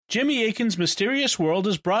Jimmy Akin's Mysterious World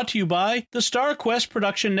is brought to you by the Star Quest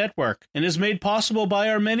Production Network and is made possible by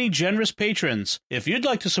our many generous patrons. If you'd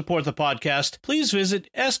like to support the podcast, please visit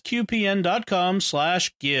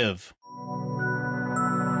sqpn.com/give.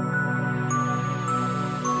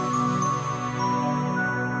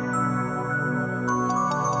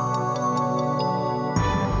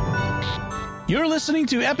 You're listening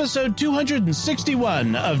to episode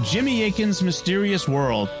 261 of Jimmy Akin's Mysterious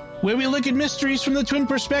World, where we look at mysteries from the twin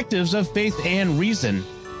perspectives of faith and reason.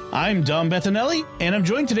 I'm Dom Bethanelli, and I'm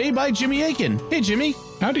joined today by Jimmy Akin. Hey, Jimmy.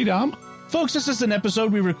 Howdy, Dom. Folks, this is an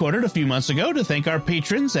episode we recorded a few months ago to thank our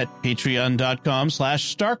patrons at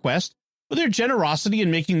patreon.com/StarQuest for their generosity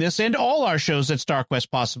in making this and all our shows at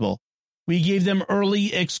StarQuest possible. We gave them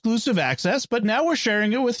early exclusive access, but now we're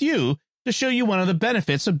sharing it with you to show you one of the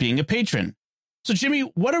benefits of being a patron. So, Jimmy,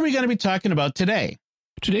 what are we going to be talking about today?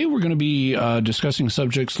 Today, we're going to be discussing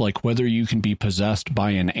subjects like whether you can be possessed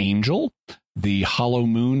by an angel, the hollow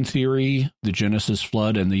moon theory, the Genesis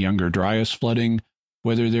flood and the Younger Dryas flooding,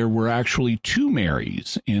 whether there were actually two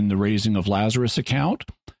Marys in the raising of Lazarus account,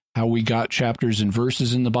 how we got chapters and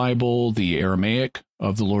verses in the Bible, the Aramaic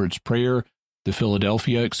of the Lord's Prayer, the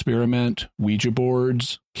Philadelphia experiment, Ouija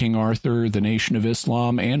boards, King Arthur, the Nation of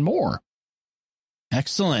Islam, and more.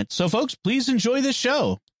 Excellent. So, folks, please enjoy this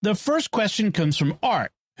show. The first question comes from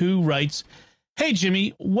Art, who writes, "Hey,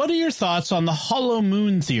 Jimmy, what are your thoughts on the hollow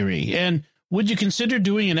moon theory? And would you consider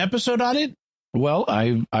doing an episode on it?" Well,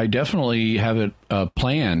 I definitely have it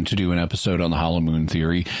planned to do an episode on the hollow moon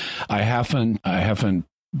theory. I haven't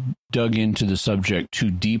dug into the subject too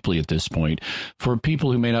deeply at this point. For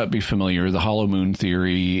people who may not be familiar, the hollow moon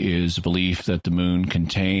theory is a belief that the moon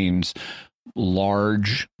contains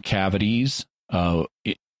large cavities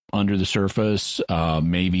under the surface.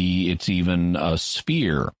 Maybe it's even a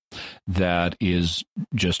sphere that is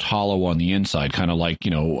just hollow on the inside, kind of like,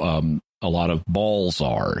 a lot of balls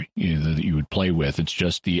are that you would play with. It's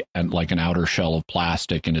just like an outer shell of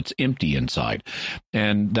plastic and it's empty inside.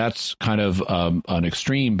 And that's kind of an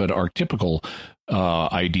extreme but archetypical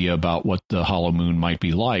idea about what the hollow moon might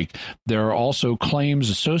be like. There are also claims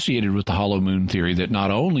associated with the hollow moon theory that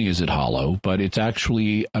not only is it hollow, but it's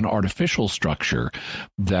actually an artificial structure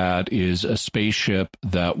that is a spaceship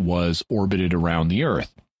that was orbited around the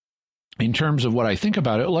Earth. In terms of what I think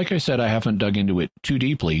about it, like I said, I haven't dug into it too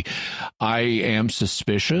deeply. I am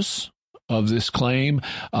suspicious of this claim.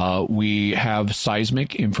 We have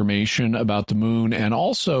seismic information about the moon, and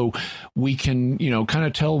also we can, kind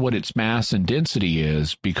of tell what its mass and density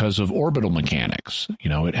is because of orbital mechanics.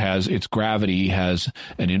 Its gravity has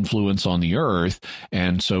an influence on the Earth,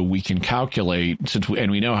 and so we can calculate,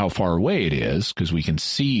 and we know how far away it is because we can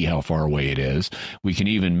see how far away it is. We can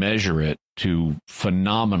even measure it to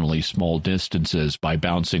phenomenally small distances by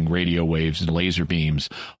bouncing radio waves and laser beams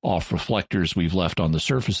off reflectors we've left on the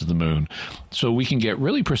surface of the moon. So we can get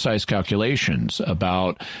really precise calculations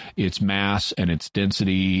about its mass and its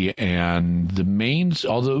density and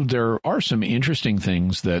although there are some interesting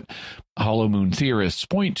things that hollow moon theorists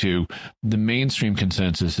point to, the mainstream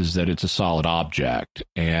consensus is that it's a solid object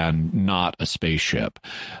and not a spaceship.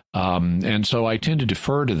 And so I tend to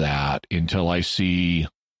defer to that until I see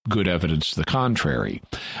good evidence to the contrary.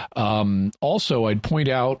 Also, I'd point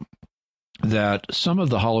out that some of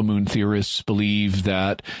the hollow moon theorists believe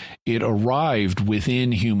that it arrived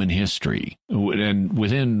within human history and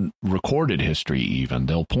within recorded history even.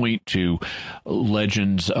 They'll point to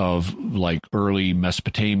legends of like early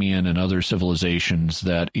Mesopotamian and other civilizations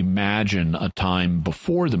that imagine a time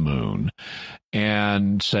before the moon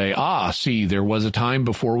and say, see, there was a time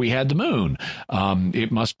before we had the moon. It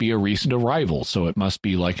must be a recent arrival, so it must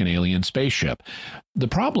be like an alien spaceship. The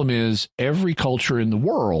problem is every culture in the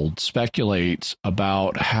world speculates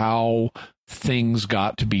about how things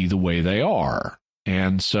got to be the way they are.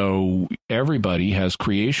 And so everybody has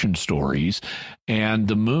creation stories, and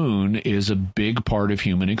the moon is a big part of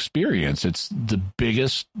human experience. It's the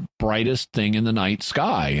biggest, brightest thing in the night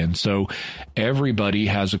sky. And so everybody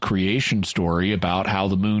has a creation story about how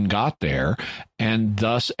the moon got there. And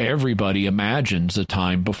thus everybody imagines a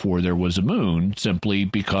time before there was a moon, simply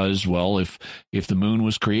because, well, if the moon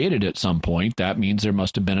was created at some point, that means there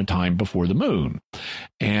must have been a time before the moon.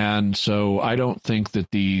 And so I don't think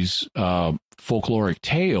that these folkloric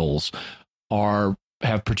tales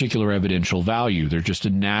have particular evidential value. They're just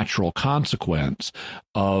a natural consequence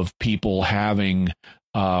of people having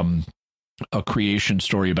a creation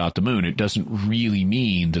story about the moon. It doesn't really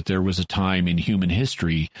mean that there was a time in human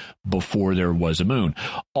history before there was a moon.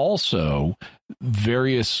 Also,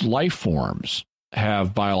 various life forms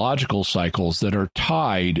have biological cycles that are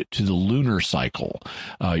tied to the lunar cycle,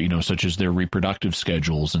 such as their reproductive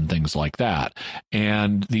schedules and things like that.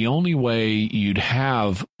 And the only way you'd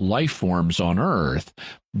have life forms on Earth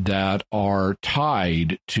that are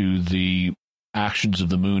tied to the actions of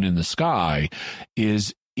the moon in the sky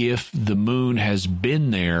is if the moon has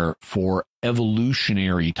been there for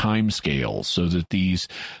evolutionary timescales, so that these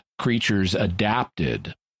creatures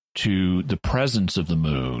adapted to the presence of the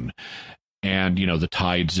moon and, the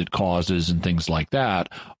tides it causes and things like that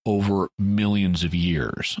over millions of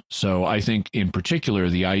years. So I think in particular,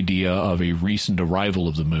 the idea of a recent arrival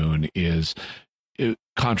of the moon is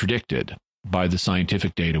contradicted by the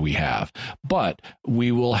scientific data we have. But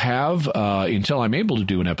we will have, until I'm able to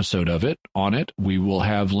do an episode on it, we will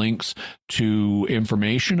have links to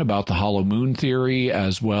information about the hollow moon theory,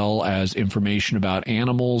 as well as information about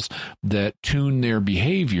animals that tune their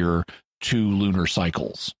behavior to lunar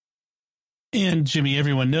cycles. And Jimmy,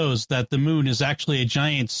 everyone knows that the moon is actually a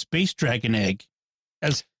giant space dragon egg,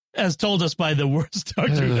 as told us by the worst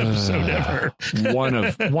Doctor Who episode ever.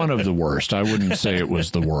 one of the worst. I wouldn't say it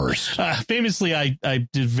was the worst. Famously, I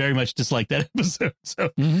did very much dislike that episode. So,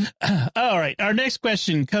 All right. Our next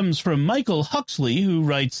question comes from Michael Huxley, who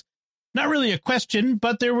writes, not really a question,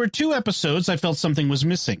 but there were 2 episodes I felt something was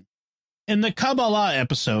missing. In the Kabbalah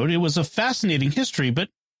episode, it was a fascinating history, but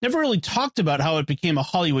never really talked about how it became a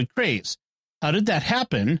Hollywood craze. How did that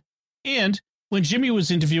happen? And when Jimmy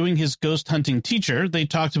was interviewing his ghost hunting teacher, they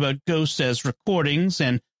talked about ghosts as recordings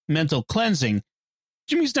and mental cleansing.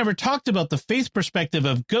 Jimmy's never talked about the faith perspective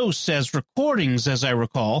of ghosts as recordings, as I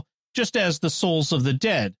recall, just as the souls of the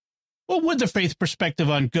dead. What would the faith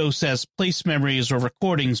perspective on ghosts as place memories or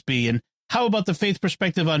recordings be? And how about the faith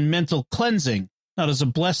perspective on mental cleansing, not as a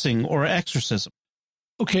blessing or exorcism?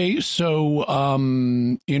 Okay, so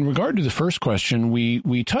in regard to the first question,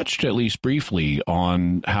 we touched at least briefly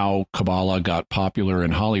on how Kabbalah got popular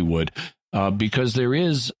in Hollywood because there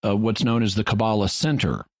is what's known as the Kabbalah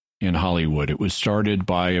Center in Hollywood. It was started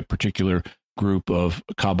by a particular group of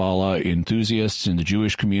Kabbalah enthusiasts in the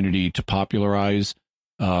Jewish community to popularize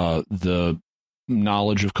the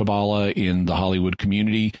knowledge of Kabbalah in the Hollywood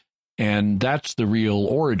community, and that's the real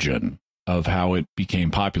origin of how it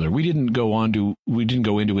became popular. We didn't go into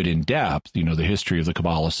it in depth, the history of the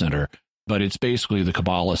Kabbalah Center, but it's basically the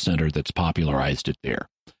Kabbalah Center that's popularized it there.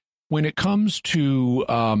 When it comes to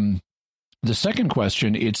the second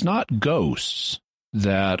question, it's not ghosts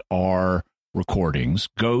that are recordings.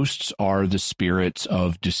 Ghosts are the spirits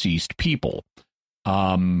of deceased people.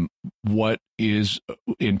 What is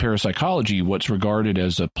in parapsychology, what's regarded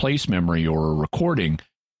as a place memory or a recording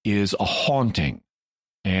is a haunting.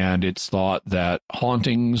 And it's thought that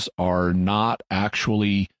hauntings are not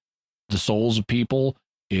actually the souls of people.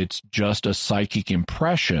 It's just a psychic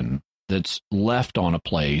impression that's left on a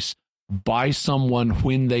place by someone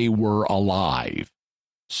when they were alive.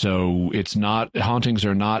 So hauntings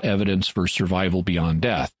are not evidence for survival beyond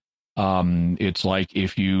death. It's like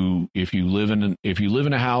if you live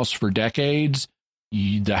in a house for decades,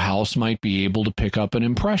 the house might be able to pick up an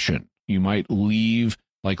impression. You might leave,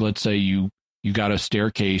 like let's say you got a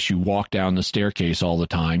staircase, you walk down the staircase all the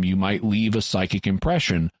time, you might leave a psychic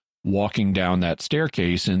impression walking down that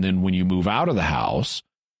staircase, and then when you move out of the house,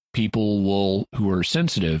 people who are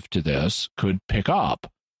sensitive to this could pick up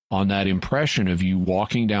on that impression of you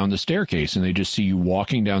walking down the staircase, and they just see you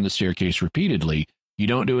walking down the staircase repeatedly. You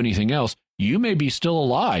don't do anything else. You may be still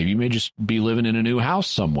alive. You may just be living in a new house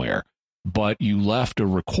somewhere, but you left a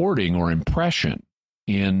recording or impression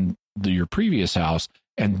in your previous house,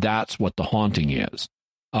 and that's what the haunting is.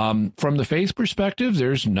 From the faith perspective,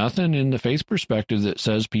 there's nothing in the faith perspective that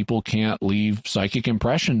says people can't leave psychic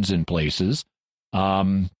impressions in places.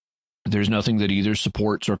 There's nothing that either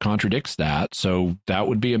supports or contradicts that. So that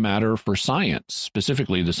would be a matter for science,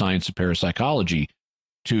 specifically the science of parapsychology,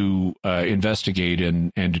 to investigate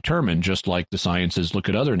and determine, just like the sciences look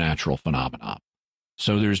at other natural phenomena.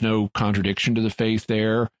 So there's no contradiction to the faith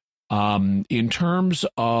there. In terms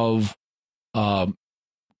of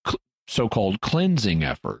so-called cleansing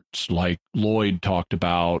efforts, like Lloyd talked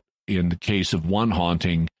about in the case of one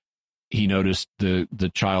haunting, he noticed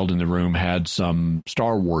the child in the room had some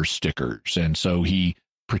Star Wars stickers, and so he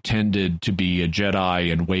pretended to be a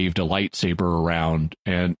Jedi and waved a lightsaber around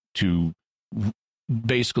and to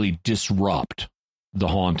basically disrupt the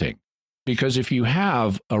haunting. Because if you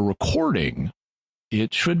have a recording,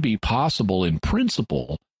 it should be possible in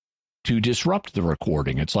principle to disrupt the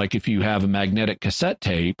recording. It's like if you have a magnetic cassette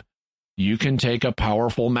tape, you can take a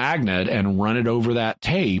powerful magnet and run it over that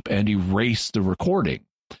tape and erase the recording.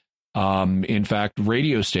 In fact,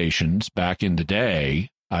 radio stations back in the day,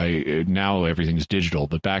 Now everything's digital,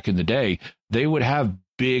 but back in the day, they would have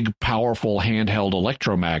big, powerful handheld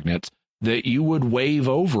electromagnets that you would wave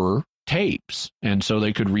over tapes, and so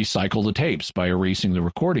they could recycle the tapes by erasing the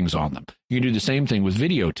recordings on them. You can do the same thing with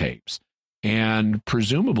videotapes, and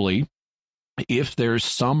presumably, if there's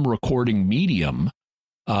some recording medium,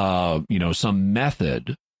 some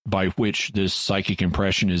method by which this psychic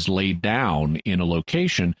impression is laid down in a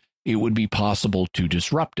location, it would be possible to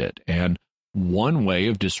disrupt it. And one way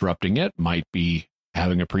of disrupting it might be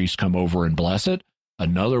having a priest come over and bless it.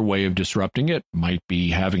 Another way of disrupting it might be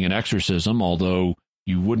having an exorcism, although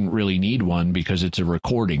you wouldn't really need one because it's a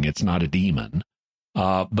recording. It's not a demon.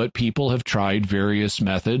 But people have tried various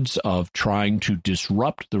methods of trying to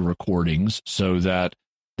disrupt the recordings so that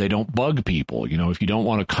they don't bug people. If you don't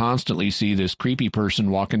want to constantly see this creepy person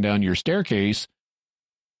walking down your staircase,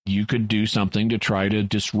 you could do something to try to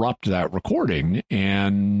disrupt that recording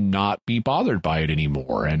and not be bothered by it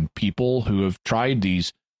anymore. And people who have tried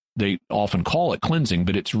these, they often call it cleansing,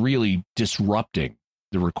 but it's really disrupting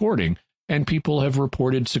the recording. And people have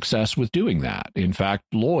reported success with doing that. In fact,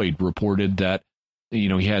 Lloyd reported that, he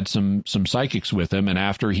had some psychics with him, and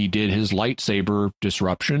after he did his lightsaber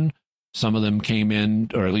disruption, some of them came in,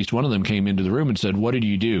 or at least one of them came into the room and said, "What did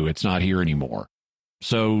you do? It's not here anymore."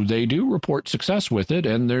 So they do report success with it,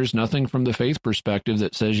 and there's nothing from the faith perspective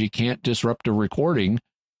that says you can't disrupt a recording,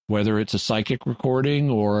 whether it's a psychic recording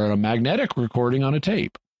or a magnetic recording on a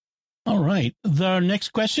tape. All right. Our next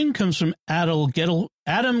question comes from Adam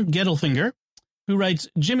Gettelfinger, who writes,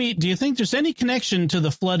 Jimmy, do you think there's any connection to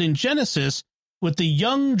the flood in Genesis with the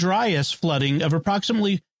Young Dryas flooding of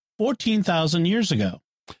approximately 14,000 years ago?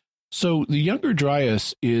 So the Younger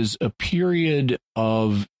Dryas is a period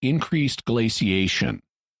of increased glaciation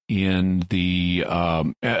in the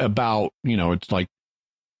it's like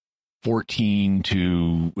 14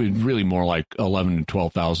 to really more like 11 to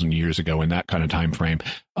 12,000 years ago, in that kind of time frame.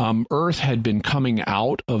 Earth had been coming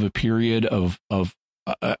out of a period of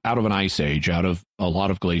out of an ice age, out of a lot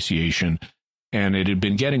of glaciation, and it had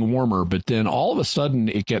been getting warmer, but then all of a sudden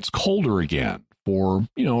it gets colder again for,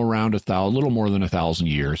 around a little more than 1,000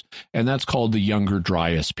 years. And that's called the Younger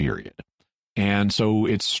Dryas period. And so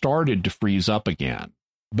it started to freeze up again.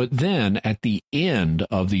 But then at the end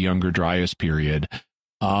of the Younger Dryas period,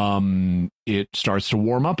 it starts to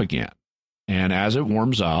warm up again. And as it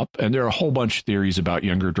warms up, and there are a whole bunch of theories about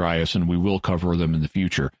Younger Dryas, and we will cover them in the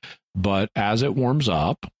future. But as it warms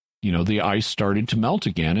up, the ice started to melt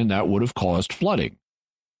again, and that would have caused flooding.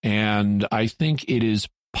 And I think it is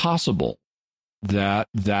possible that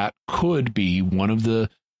could be one of the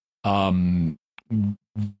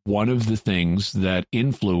things that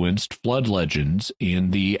influenced flood legends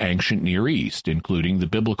in the ancient Near East, including the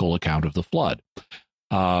biblical account of the flood.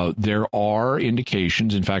 There are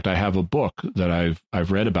indications. In fact, I have a book that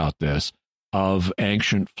I've read about this, of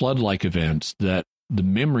ancient flood-like events that the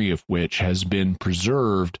memory of which has been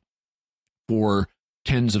preserved for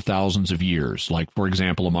tens of thousands of years, like, for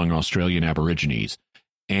example, among Australian Aborigines.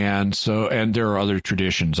 And there are other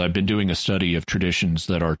traditions. I've been doing a study of traditions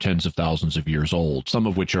that are tens of thousands of years old, some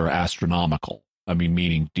of which are astronomical.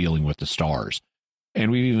 Meaning dealing with the stars.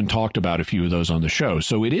 And we've even talked about a few of those on the show.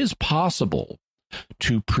 So it is possible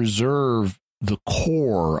to preserve the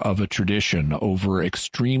core of a tradition over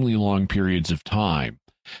extremely long periods of time.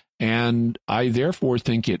 And I therefore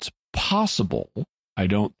think it's possible. I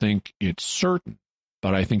don't think it's certain,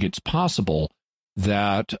 but I think it's possible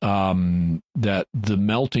that that the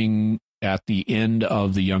melting at the end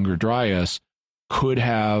of the Younger Dryas could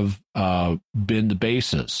have been the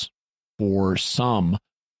basis for some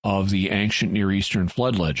of the ancient Near Eastern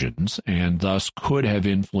flood legends, and thus could have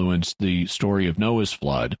influenced the story of Noah's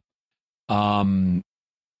flood.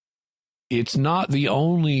 It's not the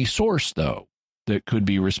only source, though, that could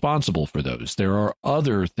be responsible for those. There are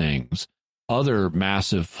other things, other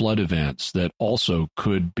massive flood events that also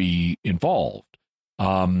could be involved.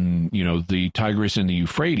 The Tigris and the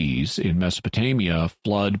Euphrates in Mesopotamia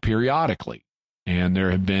flood periodically, and there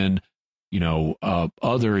have been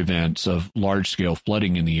other events of large-scale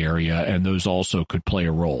flooding in the area, and those also could play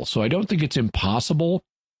a role. So I don't think it's impossible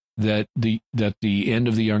that the end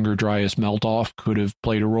of the Younger Dryas melt-off could have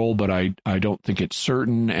played a role, but I don't think it's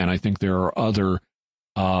certain, and I think there are other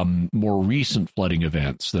more recent flooding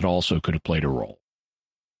events that also could have played a role.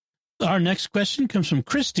 Our next question comes from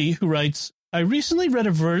Christy, who writes, I recently read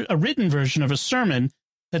a written version of a sermon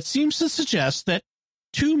that seems to suggest that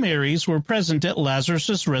two Marys were present at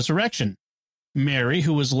Lazarus' resurrection. Mary,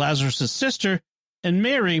 who was Lazarus' sister, and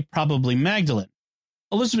Mary, probably Magdalene.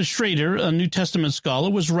 Elizabeth Schrader, a New Testament scholar,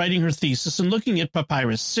 was writing her thesis and looking at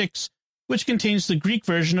Papyrus 6, which contains the Greek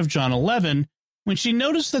version of John 11, when she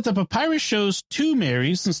noticed that the papyrus shows two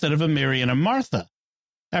Marys instead of a Mary and a Martha.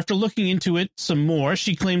 After looking into it some more,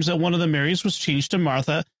 she claims that one of the Marys was changed to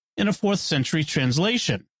Martha in a 4th century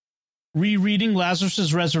translation. Rereading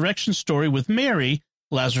Lazarus' resurrection story with Mary,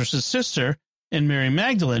 Lazarus' sister, and Mary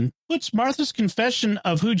Magdalene puts Martha's confession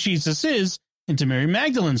of who Jesus is into Mary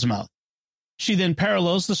Magdalene's mouth. She then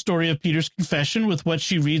parallels the story of Peter's confession with what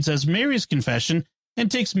she reads as Mary's confession and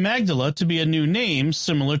takes Magdala to be a new name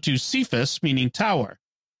similar to Cephas, meaning tower.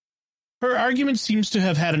 Her argument seems to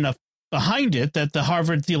have had enough behind it that the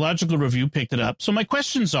Harvard Theological Review picked it up. So my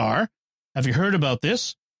questions are, have you heard about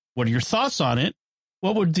this? What are your thoughts on it?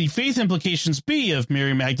 What would the faith implications be of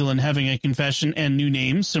Mary Magdalene having a confession and new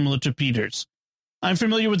name similar to Peter's? I'm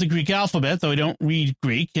familiar with the Greek alphabet, though I don't read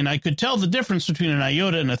Greek, and I could tell the difference between an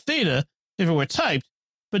iota and a theta if it were typed,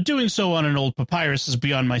 but doing so on an old papyrus is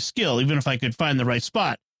beyond my skill, even if I could find the right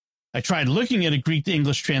spot. I tried looking at a Greek to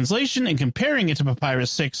English translation and comparing it to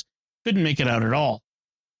Papyrus 6, couldn't make it out at all.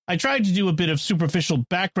 I tried to do a bit of superficial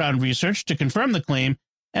background research to confirm the claim,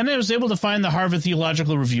 and I was able to find the Harvard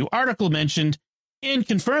Theological Review article mentioned and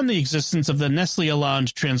confirm the existence of the Nestle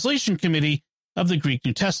Aland Translation Committee of the Greek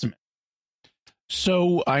New Testament.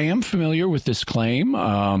 So I am familiar with this claim.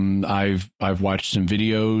 I've watched some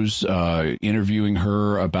videos interviewing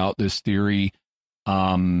her about this theory.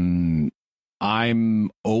 I'm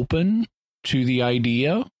open to the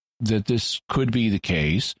idea that this could be the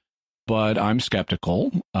case, but I'm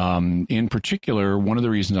skeptical. In particular, one of the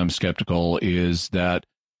reasons I'm skeptical is that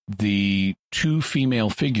the two female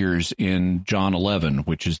figures in John 11,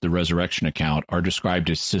 which is the resurrection account, are described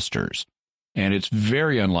as sisters. And it's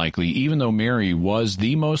very unlikely, even though Mary was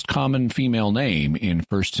the most common female name in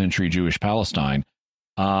first century Jewish Palestine,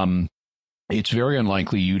 it's very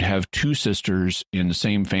unlikely you'd have two sisters in the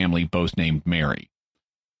same family, both named Mary.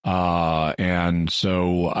 And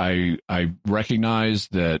so I recognize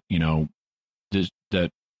that,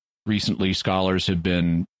 that recently scholars have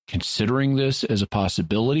been considering this as a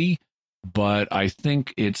possibility, but I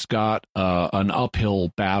think it's got an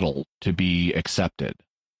uphill battle to be accepted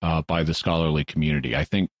by the scholarly community. I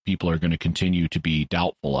think people are going to continue to be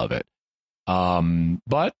doubtful of it.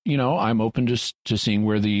 But, I'm open to seeing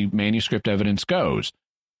where the manuscript evidence goes.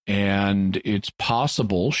 And it's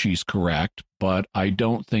possible she's correct, but I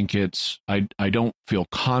don't think I don't feel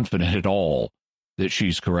confident at all that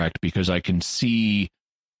she's correct because I can see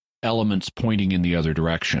elements pointing in the other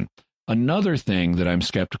direction. Another thing that I'm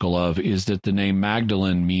skeptical of is that the name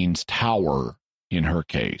Magdalene means tower in her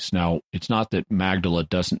case. Now, it's not that Magdala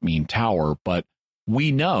doesn't mean tower, but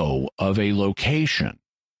we know of a location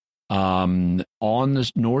on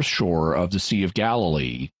the north shore of the Sea of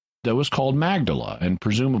Galilee that was called Magdala, and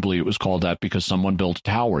presumably it was called that because someone built a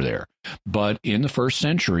tower there. But in the first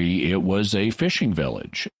century, it was a fishing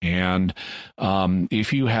village. And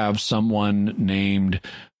if you have someone named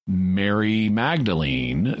Mary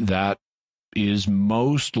Magdalene, that is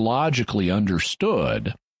most logically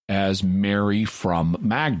understood as Mary from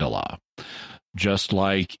Magdala. Just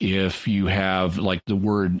like if you have, like, the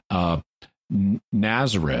word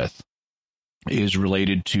Nazareth is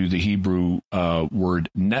related to the Hebrew word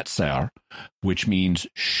netzer, which means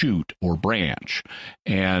shoot or branch.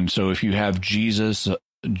 And so if you have Jesus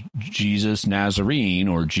Nazarene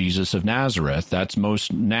or Jesus of Nazareth, that's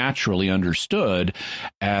most naturally understood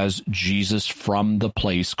as Jesus from the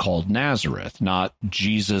place called Nazareth, not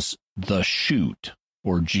Jesus the shoot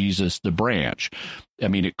or Jesus the branch. I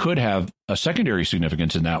mean, it could have a secondary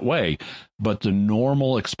significance in that way, but the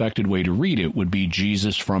normal expected way to read it would be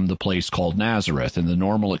Jesus from the place called Nazareth. And the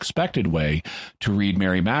normal expected way to read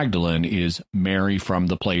Mary Magdalene is Mary from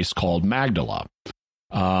the place called Magdala.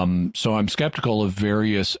 So I'm skeptical of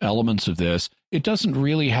various elements of this. It doesn't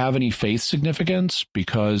really have any faith significance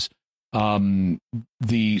because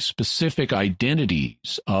the specific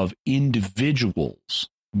identities of individuals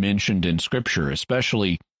mentioned in Scripture,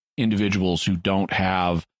 especially individuals who don't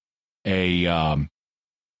have a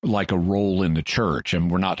role in the church, and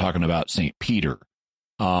we're not talking about St. Peter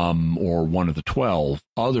or one of the 12,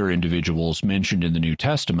 other individuals mentioned in the New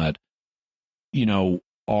Testament,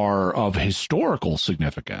 are of historical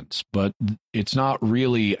significance, but it's not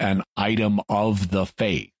really an item of the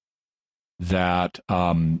faith that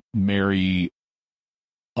Mary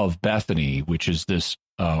of Bethany, which is this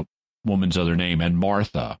woman's other name, and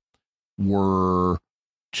Martha were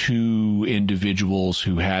two individuals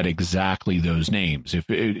who had exactly those names. If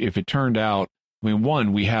it turned out,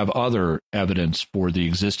 one, we have other evidence for the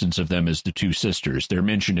existence of them as the two sisters. They're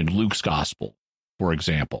mentioned in Luke's gospel, for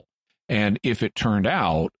example. And if it turned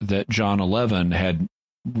out that John 11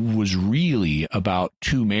 was really about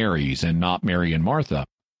two Marys and not Mary and Martha,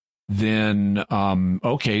 then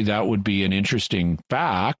okay, that would be an interesting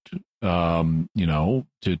fact,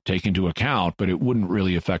 to take into account, but it wouldn't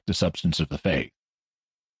really affect the substance of the faith.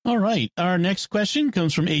 All right. Our next question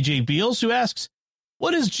comes from AJ Beals, who asks,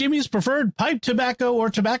 what is Jimmy's preferred pipe tobacco or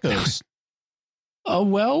tobaccos?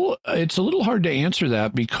 Well, it's a little hard to answer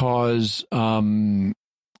that because what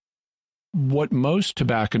most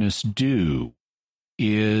tobacconists do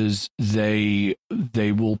is they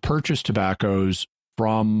will purchase tobaccos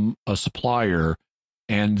from a supplier,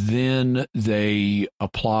 and then they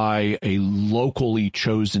apply a locally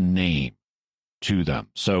chosen name to them.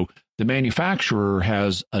 So the manufacturer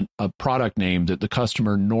has a product name that the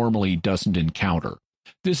customer normally doesn't encounter.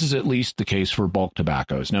 This is at least the case for bulk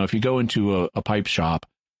tobaccos. Now, if you go into a pipe shop,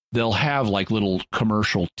 they'll have like little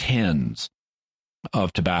commercial tins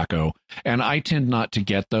of tobacco, and I tend not to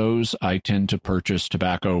get those. I tend to purchase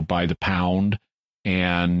tobacco by the pound,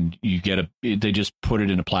 and they just put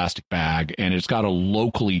it in a plastic bag, and it's got a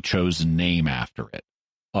locally chosen name after it,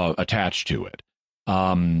 attached to it.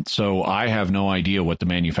 So I have no idea what the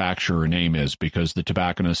manufacturer name is because the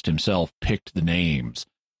tobacconist himself picked the names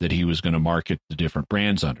that he was going to market the different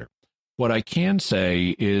brands under. What I can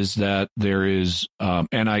say is that there is,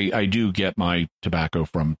 and I do get my tobacco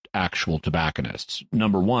from actual tobacconists.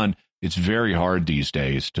 Number one, it's very hard these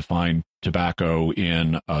days to find tobacco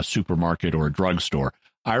in a supermarket or a drugstore.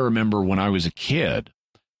 I remember when I was a kid,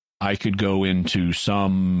 I could go into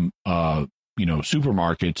some,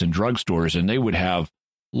 supermarkets and drugstores, and they would have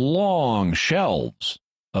long shelves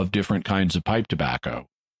of different kinds of pipe tobacco.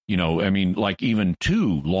 Like even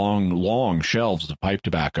two long shelves of pipe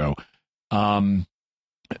tobacco.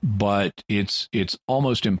 But it's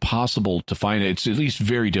almost impossible to find. It's at least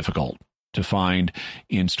very difficult to find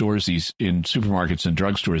in supermarkets and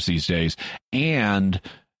drugstores these days, and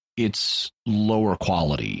it's lower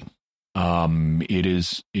quality.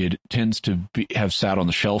 It tends to have sat on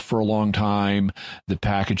the shelf for a long time. The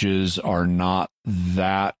packages are not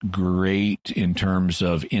that great in terms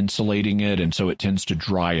of insulating it, and so it tends to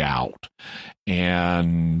dry out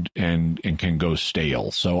and can go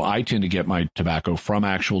stale. So I tend to get my tobacco from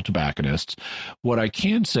actual tobacconists. What I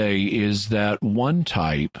can say is that one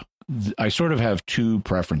type, I sort of have two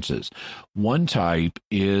preferences. One type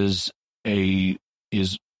is here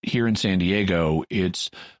in San Diego. It's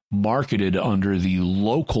marketed under the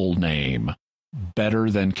local name Better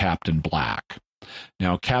Than Captain Black.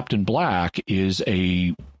 Now, Captain Black is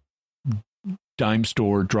a dime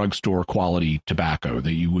store, drugstore quality tobacco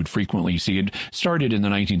that you would frequently see. It started in the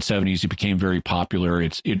 1970s. It became very popular.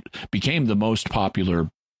 It became the most popular,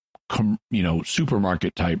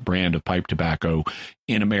 supermarket type brand of pipe tobacco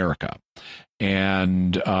in America.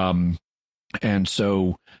 And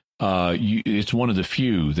so it's one of the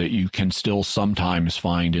few that you can still sometimes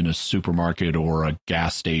find in a supermarket or a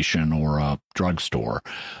gas station or a drugstore.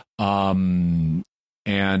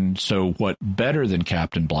 And so what Better Than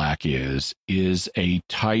Captain Black is a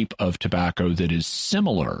type of tobacco that is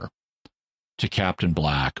similar to Captain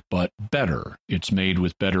Black, but better. It's made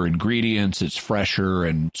with better ingredients. It's fresher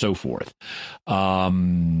and so forth.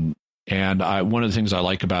 And one of the things I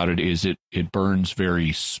like about it is it burns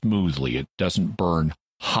very smoothly. It doesn't burn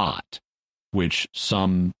hot, which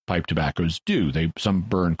some pipe tobaccos do. Some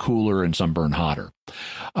burn cooler and some burn hotter.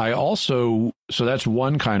 So that's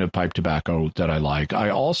one kind of pipe tobacco that I like.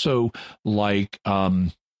 I also like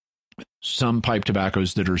some pipe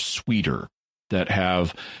tobaccos that are sweeter, that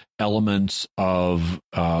have elements of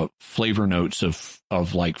flavor notes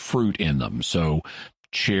of like fruit in them. So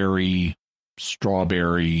cherry,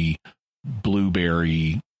 strawberry,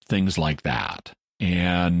 blueberry, things like that.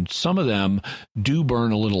 And some of them do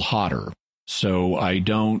burn a little hotter. So I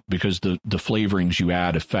don't, because the flavorings you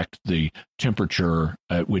add affect the temperature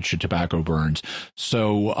at which a tobacco burns.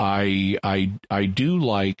 So I do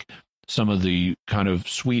like some of the kind of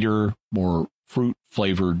sweeter, more fruit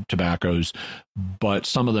flavored tobaccos, but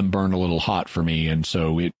some of them burn a little hot for me, and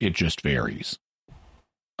so it just varies.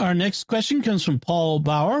 Our next question comes from Paul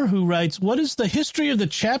Bauer, who writes, what is the history of the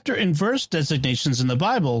chapter and verse designations in the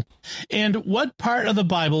Bible, and what part of the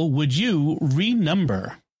Bible would you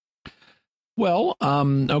renumber? Well,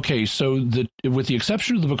 okay, so with the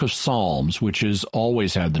exception of the book of Psalms, which has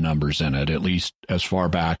always had the numbers in it, at least as far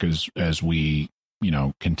back as we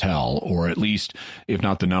can tell, or at least if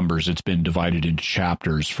not the numbers, it's been divided into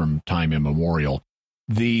chapters from time immemorial.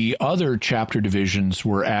 The other chapter divisions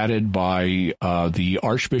were added by the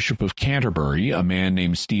Archbishop of Canterbury, a man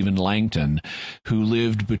named Stephen Langton, who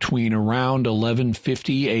lived between around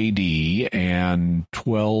 1150 AD and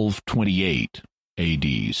 1228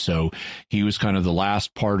 AD. So he was kind of the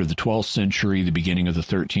last part of the 12th century, the beginning of the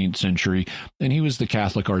 13th century, and he was the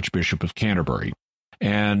Catholic Archbishop of Canterbury.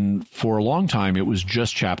 And for a long time, it was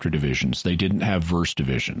just chapter divisions. They didn't have verse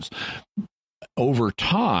divisions. Over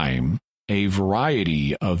time, a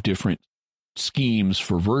variety of different schemes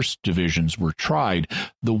for verse divisions were tried.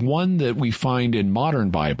 The one that we find in modern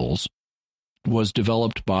Bibles was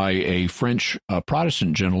developed by a French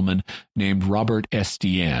Protestant gentleman named Robert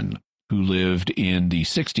Estienne, who lived in the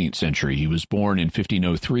 16th century. He was born in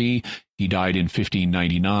 1503, he died in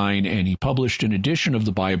 1599, and he published an edition of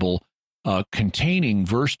the Bible containing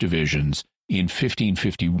verse divisions in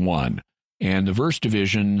 1551. And the verse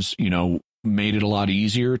divisions, made it a lot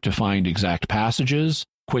easier to find exact passages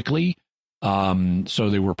quickly. So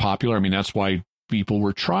they were popular. I mean, that's why people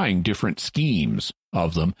were trying different schemes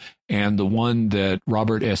of them. And the one that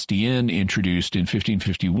Robert Estienne introduced in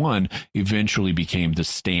 1551 eventually became the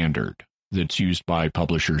standard that's used by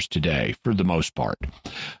publishers today, for the most part.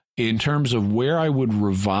 In terms of where I would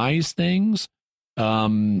revise things,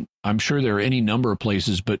 I'm sure there are any number of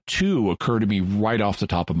places, but two occur to me right off the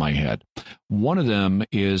top of my head. One of them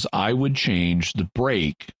is I would change the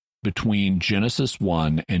break between Genesis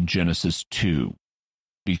 1 and Genesis 2.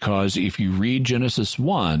 Because if you read Genesis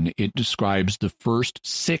 1, it describes the first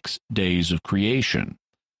 6 days of creation.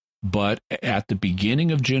 But at the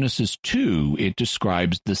beginning of Genesis 2, it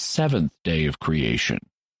describes the 7th day of creation.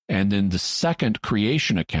 And then the second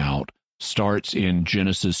creation account starts in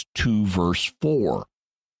Genesis 2, verse 4.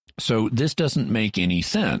 So this doesn't make any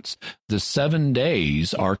sense. The 7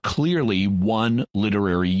 days are clearly one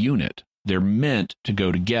literary unit. They're meant to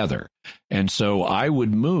go together. And so I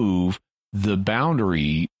would move the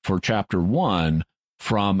boundary for chapter 1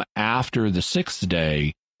 from after the 6th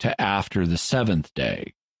day to after the 7th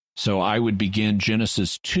day. So I would begin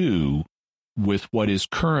Genesis 2 with what is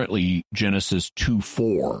currently Genesis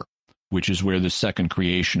 2:4, which is where the second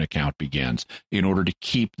creation account begins, in order to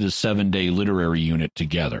keep the 7-day literary unit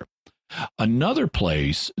together. Another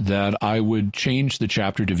place that I would change the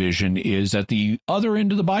chapter division is at the other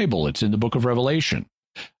end of the Bible. It's in the book of Revelation.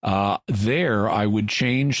 There, I would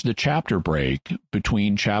change the chapter break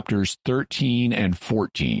between chapters 13 and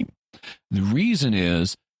 14. The reason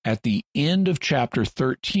is, at the end of chapter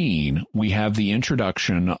 13, we have the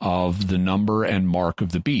introduction of the number and mark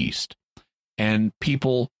of the beast. And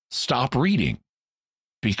people stop reading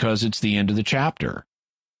because it's the end of the chapter.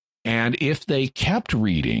 And if they kept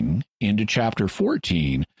reading into chapter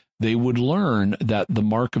 14, they would learn that the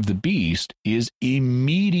mark of the beast is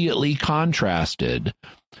immediately contrasted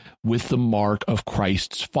with the mark of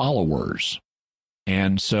Christ's followers.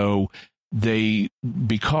 And so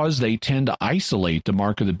because they tend to isolate the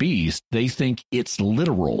mark of the beast, they think it's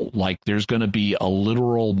literal, like there's going to be a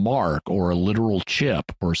literal mark or a literal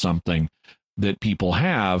chip or something that people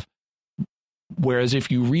have. Whereas if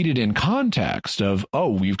you read it in context of,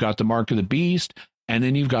 you've got the mark of the beast, and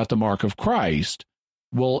then you've got the mark of Christ,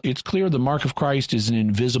 well, it's clear the mark of Christ is an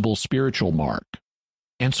invisible spiritual mark.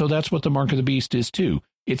 And so that's what the mark of the beast is too.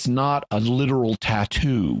 It's not a literal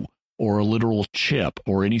tattoo or a literal chip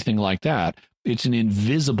or anything like that. It's an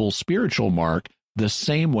invisible spiritual mark, the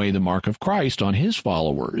same way the mark of Christ on his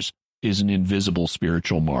followers is an invisible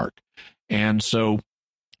spiritual mark. And so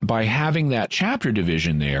by having that chapter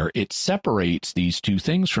division there, it separates these two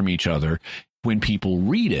things from each other when people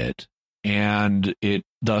read it, and it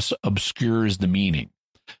thus obscures the meaning.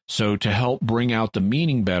 So to help bring out the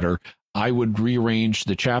meaning better, I would rearrange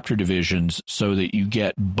the chapter divisions so that you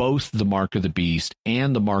get both the mark of the beast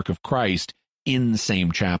and the mark of Christ in the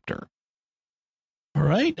same chapter. All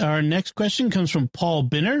right. Our next question comes from Paul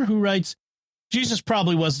Binner, who writes, Jesus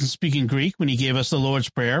probably wasn't speaking Greek when he gave us the Lord's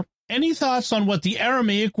Prayer. Any thoughts on what the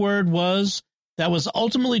Aramaic word was that was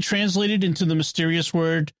ultimately translated into the mysterious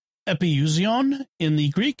word epiousion in the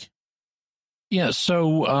Greek? Yeah,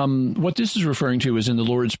 so what this is referring to is in the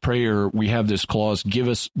Lord's Prayer, we have this clause, give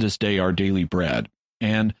us this day our daily bread.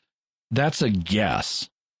 And that's a guess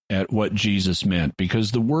at what Jesus meant,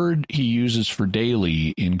 because the word he uses for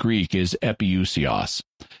daily in Greek is epiousios.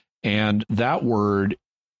 And that word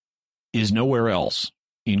is nowhere else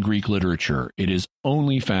in Greek literature. It is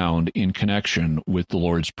only found in connection with the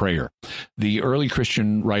Lord's Prayer. The early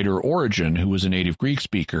Christian writer Origen, who was a native Greek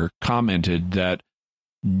speaker, commented that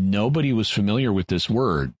nobody was familiar with this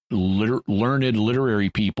word. Learned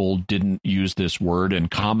literary people didn't use this word,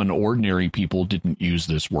 and common ordinary people didn't use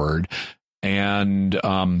this word. And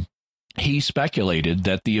he speculated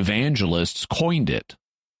that the evangelists coined it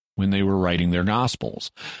when they were writing their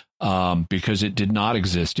Gospels, because it did not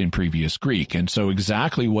exist in previous Greek. And so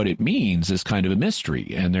exactly what it means is kind of a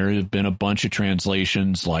mystery. And there have been a bunch of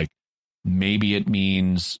translations like Maybe it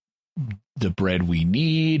means the bread we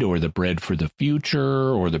need, or the bread for the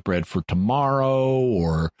future, or the bread for tomorrow,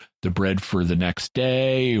 or the bread for the next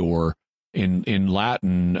day, or in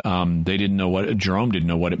Latin, Jerome didn't know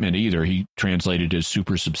what it meant either. He translated as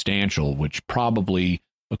supersubstantial, which probably,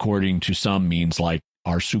 according to some, means like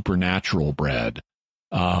our supernatural bread,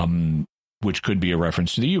 which could be a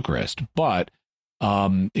reference to the Eucharist. But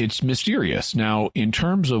it's mysterious. Now, in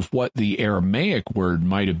terms of what the Aramaic word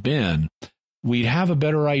might have been, we'd have a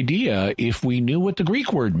better idea if we knew what the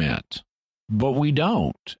Greek word meant, but we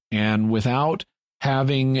don't. And without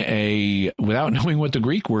knowing what the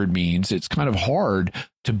Greek word means, it's kind of hard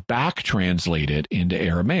to back translate it into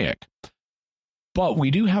Aramaic. But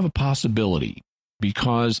we do have a possibility,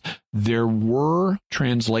 because there were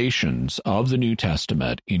translations of the New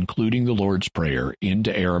Testament, including the Lord's Prayer,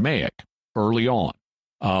 into Aramaic early on.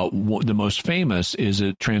 The most famous is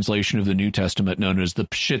a translation of the New Testament known as the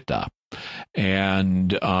Peshitta.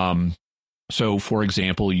 And so, for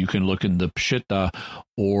example, you can look in the Peshitta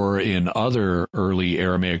or in other early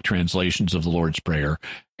Aramaic translations of the Lord's Prayer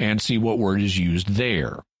and see what word is used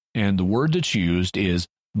there. And the word that's used is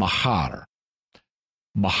mahar.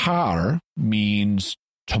 Mahar means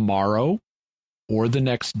tomorrow, or the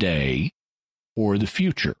next day, or the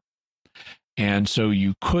future. And so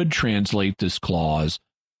you could translate this clause,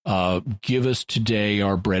 give us today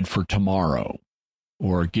our bread for tomorrow,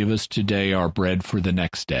 or give us today our bread for the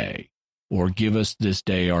next day, or give us this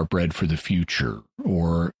day our bread for the future,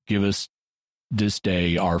 or give us this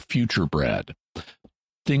day our future bread.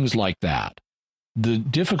 Things like that. The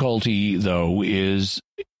difficulty, though, is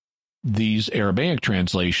these Aramaic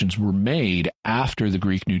translations were made after the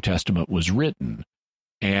Greek New Testament was written.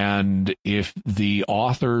 And if the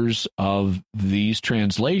authors of these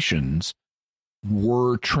translations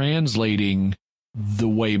were translating the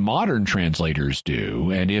way modern translators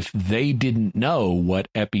do, and if they didn't know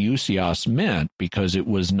what epiousios meant because it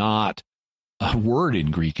was not a word in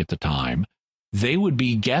Greek at the time, they would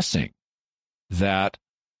be guessing that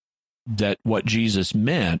what Jesus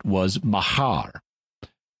meant was mahar.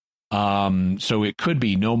 So it could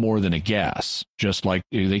be no more than a guess, just like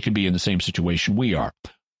they could be in the same situation we are.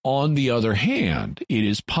 On the other hand, it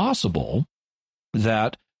is possible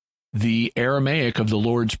that the Aramaic of the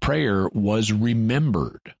Lord's Prayer was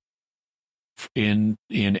remembered in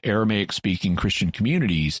Aramaic-speaking Christian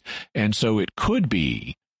communities, and so it could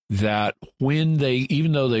be that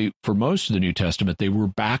even though for most of the New Testament, they were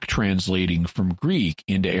back translating from Greek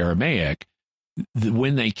into Aramaic,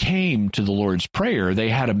 when they came to the Lord's Prayer, they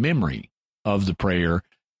had a memory of the prayer,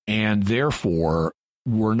 and therefore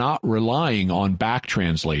were not relying on back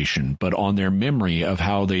translation, but on their memory of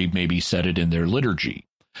how they maybe said it in their liturgy.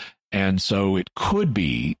 And so it could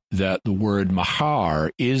be that the word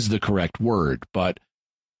mahar is the correct word, but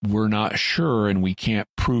we're not sure, and we can't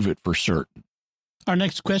prove it for certain. Our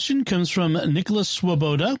next question comes from Nicholas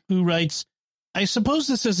Swoboda, who writes, I suppose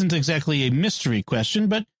this isn't exactly a mystery question,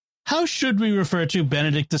 but how should we refer to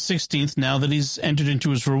Benedict XVI now that he's entered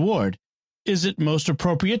into his reward? Is it most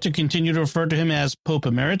appropriate to continue to refer to him as Pope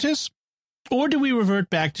Emeritus? Or do we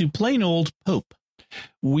revert back to plain old Pope?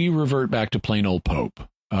 We revert back to plain old Pope.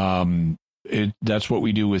 That's what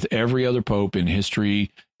we do with every other Pope in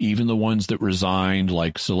history, even the ones that resigned,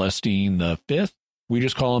 like Celestine V. We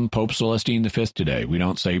just call him Pope Celestine V today. We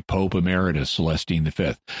don't say Pope Emeritus Celestine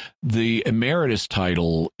V. The Emeritus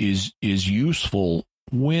title is useful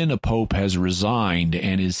when a pope has resigned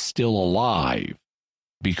and is still alive,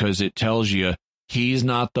 because it tells you he's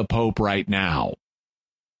not the pope right now.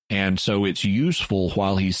 And so it's useful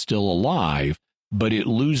while he's still alive, but it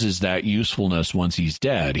loses that usefulness once he's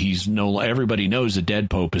dead. Everybody knows a dead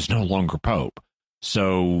pope is no longer pope.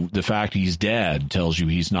 So the fact he's dead tells you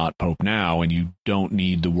he's not pope now, and you don't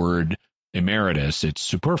need the word emeritus. It's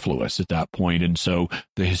superfluous at that point. And so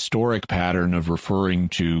the historic pattern of referring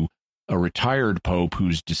to a retired pope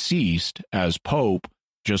who's deceased as pope,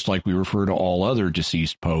 just like we refer to all other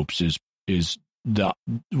deceased popes,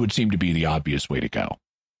 would seem to be the obvious way to go.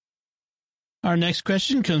 Our next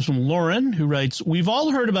question comes from Lauren, who writes, we've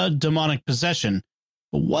all heard about demonic possession,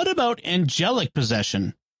 but what about angelic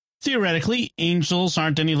possession? Theoretically, angels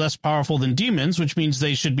aren't any less powerful than demons, which means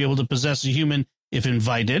they should be able to possess a human if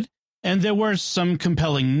invited, and there was some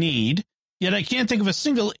compelling need, yet I can't think of a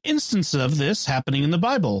single instance of this happening in the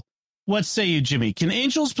Bible. What say you, Jimmy? Can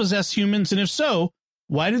angels possess humans, and if so,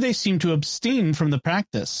 why do they seem to abstain from the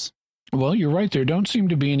practice? Well, you're right. There don't seem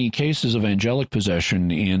to be any cases of angelic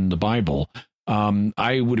possession in the Bible.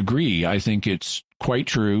 I would agree. I think it's quite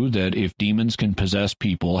true that if demons can possess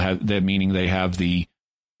people, meaning they have the,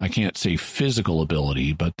 I can't say physical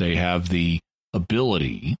ability, but they have the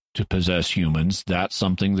ability to possess humans. That's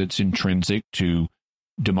something that's intrinsic to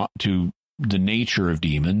the nature of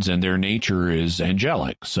demons, and their nature is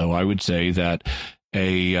angelic. So I would say that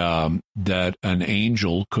that an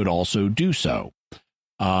angel could also do so.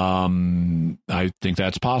 I think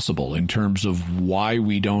that's possible. In terms of why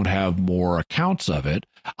we don't have more accounts of it,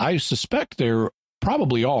 I suspect there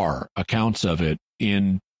probably are accounts of it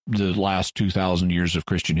in the last 2,000 years of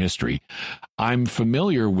Christian history. I'm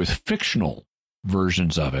familiar with fictional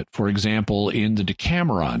versions of it. For example, in the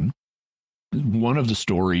Decameron, one of the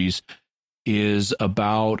stories is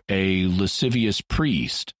about a lascivious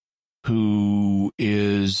priest who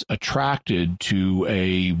is attracted to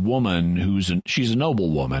a woman she's a noble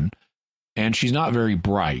woman, and she's not very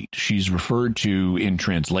bright. She's referred to in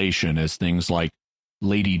translation as things like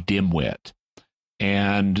Lady Dimwit.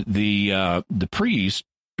 And the priest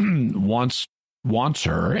wants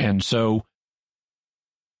her, and so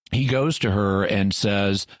he goes to her and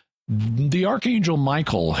says, the Archangel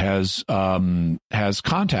Michael has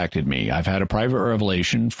contacted me. I've had a private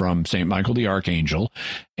revelation from St. Michael the Archangel,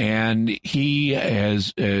 and he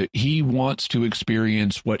wants to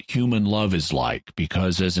experience what human love is like,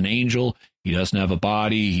 because as an angel, he doesn't have a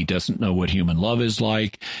body. He doesn't know what human love is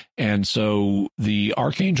like. And so the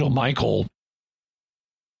Archangel Michael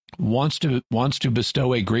wants to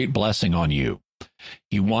bestow a great blessing on you.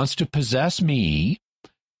 He wants to possess me,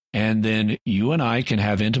 and then you and I can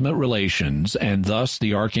have intimate relations, and thus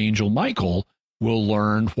the Archangel Michael will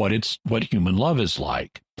learn what human love is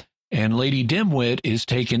like. And Lady Dimwit is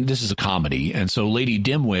taken, this is a comedy, and so Lady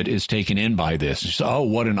Dimwit is taken in by this. She's, oh,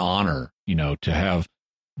 what an honor, to have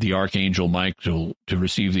the Archangel Michael, to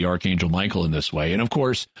receive the Archangel Michael in this way. And of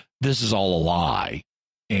course, this is all a lie.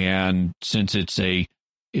 And since it's a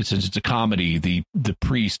comedy, the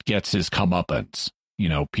priest gets his comeuppance.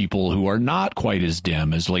 People who are not quite as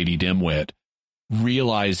dim as Lady Dimwit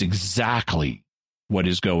realize exactly what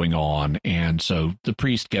is going on, and so the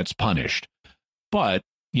priest gets punished. But,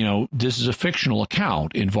 this is a fictional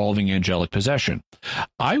account involving angelic possession.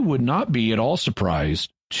 I would not be at all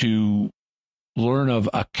surprised to learn of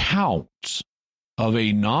accounts of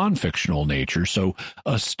a non-fictional nature, so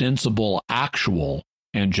ostensible, actual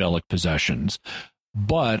angelic possessions,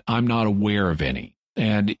 but I'm not aware of any.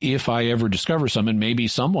 And if I ever discover some, and maybe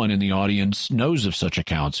someone in the audience knows of such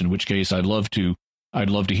accounts, in which case I'd love to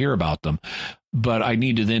hear about them, but I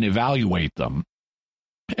need to then evaluate them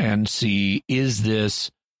and see, is this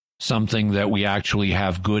something that we actually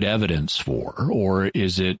have good evidence for, or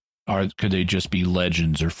could they just be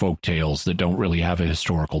legends or folk tales that don't really have a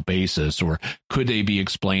historical basis, or could they be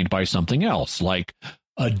explained by something else, like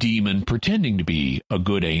a demon pretending to be a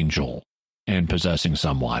good angel and possessing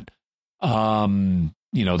someone?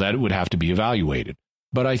 That would have to be evaluated.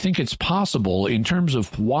 But I think it's possible, in terms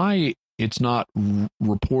of why it's not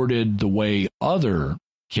reported the way other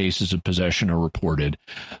cases of possession are reported.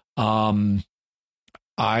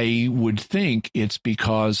 I would think it's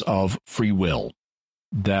because of free will,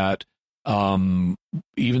 that even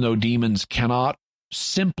though demons cannot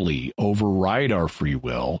simply override our free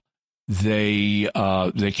will, they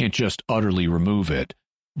can't just utterly remove it.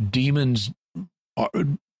 Demons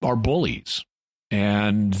are bullies,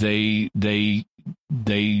 and they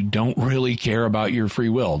don't really care about your free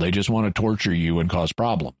will. They just want to torture you and cause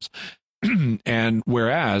problems. And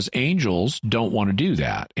whereas angels don't want to do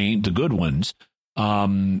that, the good ones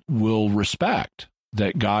will respect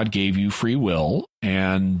that God gave you free will,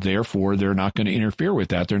 and therefore they're not going to interfere with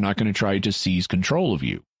that. They're not going to try to seize control of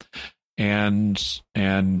you. And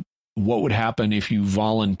what would happen if you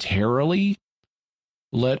voluntarily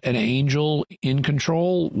let an angel in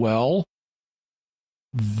control? Well,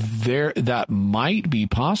 that might be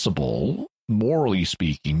possible, morally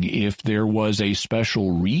speaking, if there was a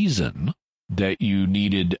special reason that you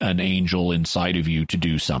needed an angel inside of you to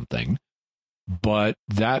do something. But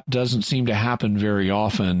that doesn't seem to happen very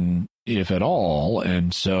often, if at all,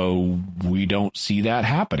 and so we don't see that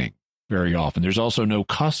happening very often. There's also no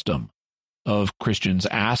custom of Christians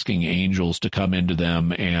asking angels to come into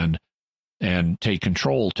them and take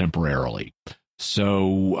control temporarily.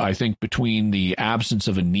 So I think between the absence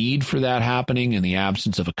of a need for that happening and the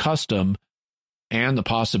absence of a custom, and the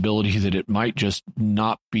possibility that it might just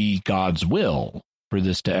not be God's will for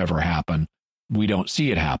this to ever happen, we don't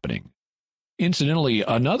see it happening. Incidentally,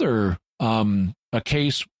 another a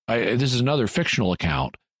case, this is another fictional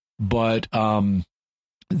account, but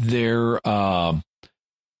there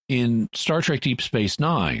in Star Trek Deep Space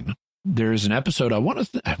Nine, there's an episode, I want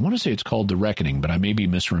to say it's called The Reckoning, but I may be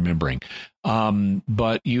misremembering.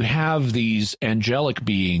 But you have these angelic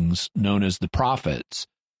beings known as the prophets,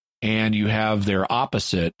 and you have their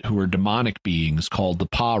opposite, who are demonic beings called the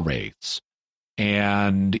Pa Wraiths.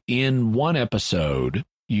 And in one episode,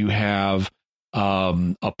 you have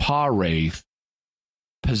a Pa Wraith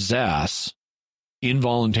possess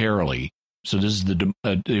involuntarily. So this is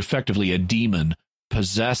effectively a demon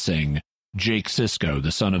possessing Jake Sisko,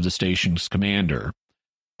 the son of the station's commander.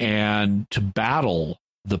 And to battle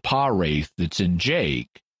the Pa Wraith that's in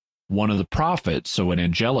Jake, one of the prophets, so an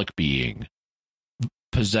angelic being,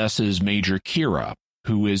 possesses Major Kira,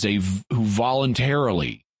 who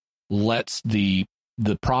voluntarily lets the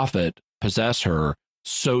prophet possess her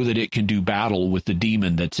so that it can do battle with the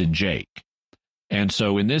demon that's in Jake. And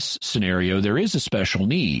so in this scenario, there is a special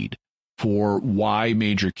need for why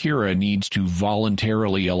Major Kira needs to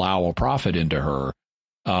voluntarily allow a prophet into her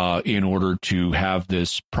in order to have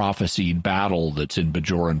this prophesied battle that's in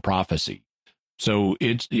Bajoran prophecy. So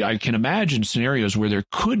I can imagine scenarios where there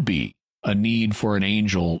could be a need for an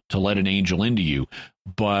angel to let an angel into you,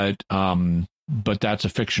 but that's a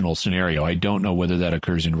fictional scenario. I don't know whether that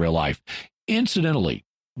occurs in real life. Incidentally,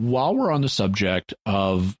 while we're on the subject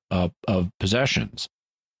of possessions,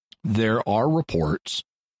 there are reports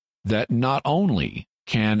that not only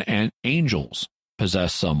can angels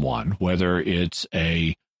possess someone, whether it's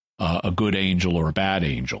a good angel or a bad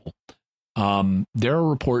angel, there are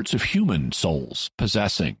reports of human souls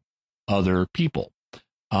possessing other people.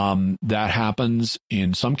 That happens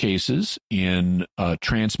in some cases in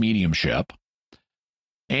transmediumship,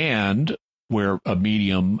 and where a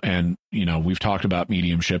medium, and we've talked about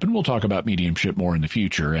mediumship, and we'll talk about mediumship more in the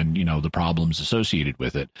future, and the problems associated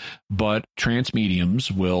with it. But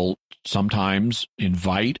transmediums will sometimes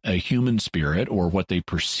invite a human spirit, or what they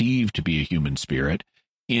perceive to be a human spirit,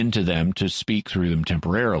 into them to speak through them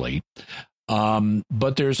temporarily.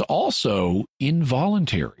 But there's also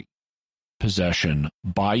involuntary possession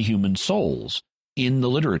by human souls in the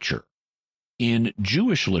literature. In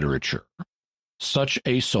Jewish literature, such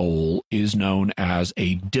a soul is known as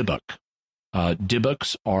a dibbuk.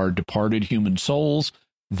 Dibbuks are departed human souls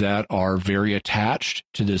that are very attached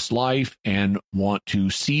to this life and want to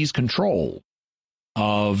seize control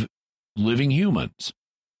of living humans.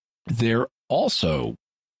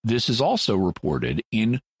 This is also reported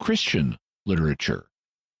in Christian literature.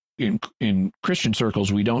 In Christian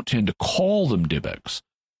circles, we don't tend to call them dibbuks,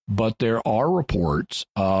 but there are reports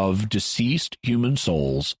of deceased human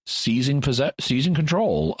souls seizing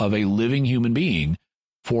control of a living human being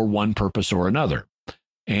for one purpose or another.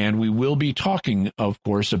 And we will be talking, of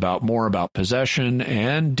course, more about possession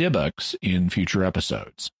and dibbuks in future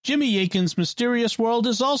episodes. Jimmy Akin's Mysterious World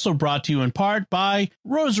is also brought to you in part by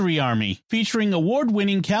Rosary Army, featuring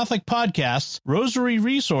award-winning Catholic podcasts, rosary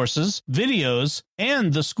resources, videos,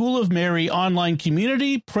 and the School of Mary online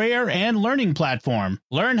community, prayer, and learning platform.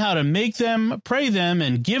 Learn how to make them, pray them,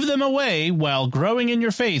 and give them away while growing in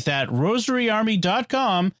your faith at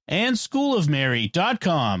rosaryarmy.com and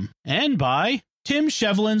schoolofmary.com. And by Tim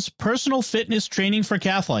Shevlin's Personal Fitness Training for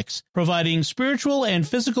Catholics, providing spiritual and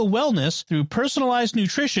physical wellness through personalized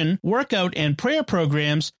nutrition, workout and prayer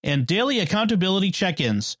programs, and daily accountability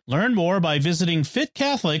check-ins. Learn more by visiting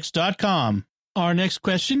fitcatholics.com. Our next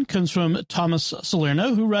question comes from Thomas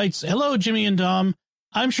Salerno, who writes, "Hello, Jimmy and Dom.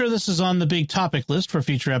 I'm sure this is on the big topic list for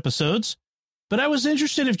future episodes, but I was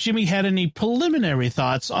interested if Jimmy had any preliminary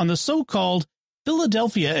thoughts on the so-called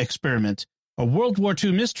Philadelphia experiment, a World War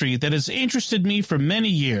II mystery that has interested me for many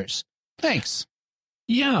years. Thanks."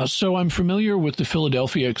 Yeah, so I'm familiar with the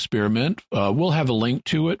Philadelphia experiment. We'll have a link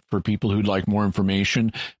to it for people who'd like more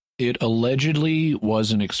information. It allegedly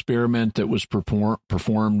was an experiment that was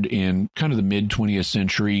performed in kind of the mid-20th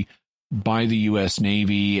century by the U.S.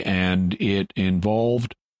 Navy, and it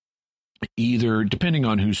involved either, depending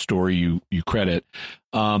on whose story you credit,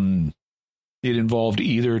 it involved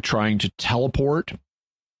either trying to teleport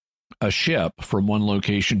a ship from one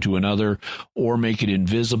location to another, or make it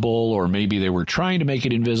invisible, or maybe they were trying to make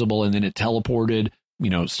it invisible and then it teleported,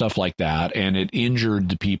 stuff like that. And it injured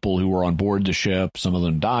the people who were on board the ship. Some of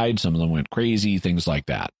them died, some of them went crazy, things like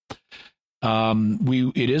that.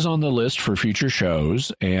 It is on the list for future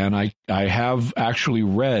shows, and I have actually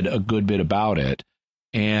read a good bit about it.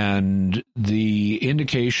 And the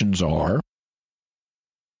indications are,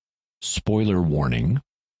 spoiler warning,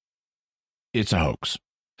 it's a hoax.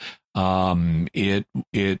 The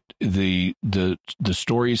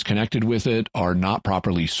stories connected with it are not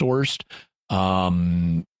properly sourced,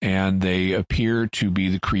 and they appear to be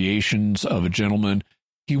the creations of a gentleman.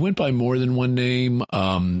 He went by more than one name.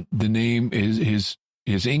 The name is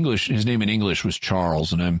his name in English was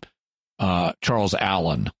Charles, and I'm Charles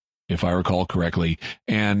Allen, if I recall correctly.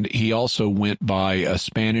 And he also went by a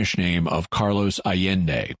Spanish name of Carlos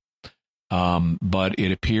Allende. But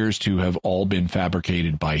it appears to have all been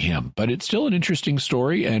fabricated by him. But it's still an interesting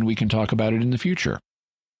story, and we can talk about it in the future.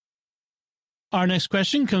 Our next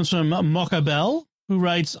question comes from Mocha Bell, who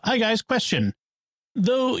writes, "Hi guys, question.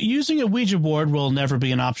 Though using a Ouija board will never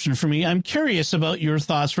be an option for me, I'm curious about your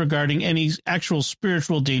thoughts regarding any actual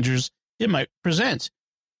spiritual dangers it might present.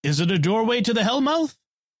 Is it a doorway to the hellmouth?"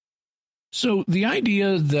 So the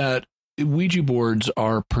idea that Ouija boards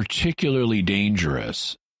are particularly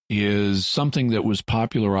dangerous is something that was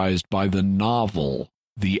popularized by the novel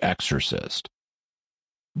The Exorcist.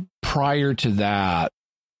 Prior to that,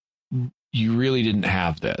 you really didn't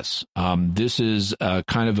have this. This is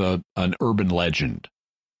kind of an urban legend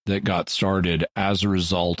that got started as a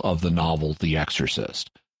result of the novel The Exorcist,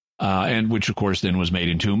 and which, of course, then was made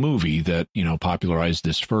into a movie that popularized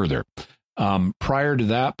this further. Prior to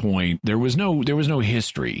that point, there was no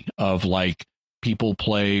history of like people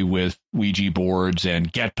play with Ouija boards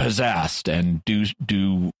and get possessed and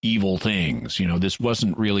do evil things. This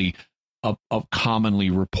wasn't really a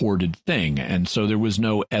commonly reported thing, and so there was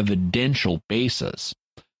no evidential basis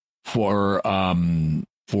for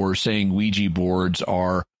saying Ouija boards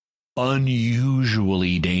are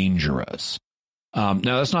unusually dangerous. Now,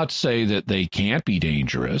 that's not to say that they can't be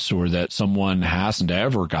dangerous or that someone hasn't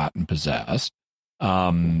ever gotten possessed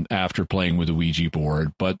after playing with a Ouija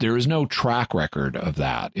board, but there is no track record of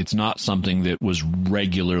that. It's not something that was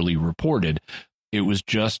regularly reported. It was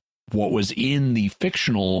just what was in the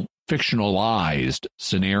fictionalized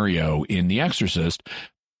scenario in The Exorcist,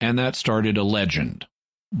 and that started a legend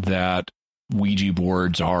that Ouija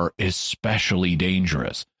boards are especially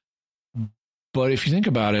dangerous. But if you think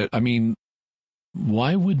about it,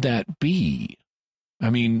 why would that be?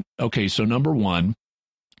 Okay, so number one,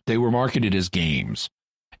 they were marketed as games,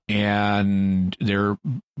 and they're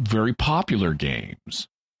very popular games,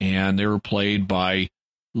 and they were played by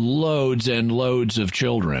loads and loads of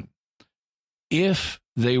children. If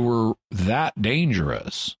they were that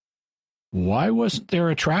dangerous, why wasn't there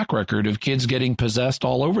a track record of kids getting possessed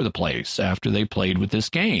all over the place after they played with this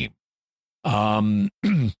game? And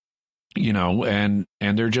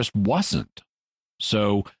there just wasn't.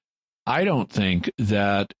 So I don't think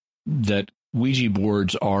that Ouija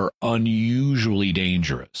boards are unusually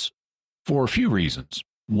dangerous for a few reasons.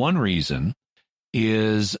 One reason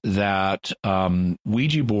is that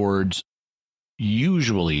Ouija boards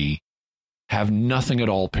usually have nothing at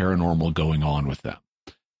all paranormal going on with them.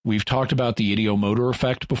 We've talked about the ideomotor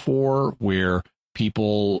effect before, where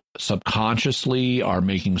people subconsciously are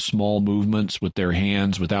making small movements with their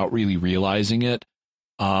hands without really realizing it.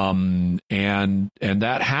 And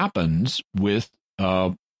that happens with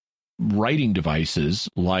writing devices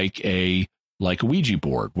like a Ouija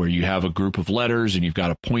board, where you have a group of letters and you've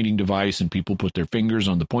got a pointing device and people put their fingers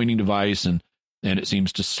on the pointing device and it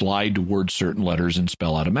seems to slide towards certain letters and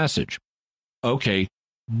spell out a message. Okay,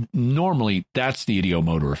 normally that's the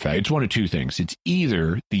ideomotor effect. It's one of two things. It's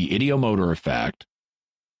either the ideomotor effect,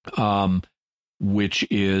 which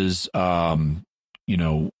is,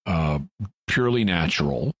 purely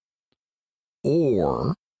natural,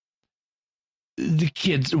 or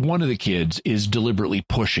one of the kids is deliberately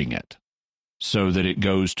pushing it so that it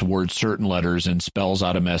goes towards certain letters and spells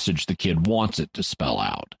out a message the kid wants it to spell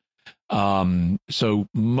out. So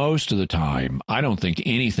most of the time, I don't think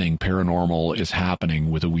anything paranormal is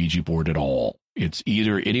happening with a Ouija board at all. It's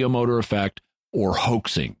either ideomotor effect or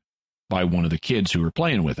hoaxing by one of the kids who are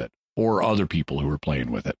playing with it or other people who are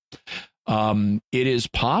playing with it. It is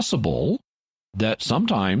possible that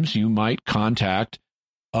sometimes you might contact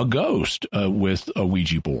a ghost with a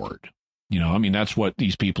Ouija board. That's what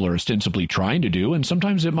these people are ostensibly trying to do. And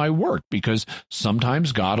sometimes it might work because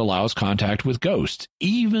sometimes God allows contact with ghosts,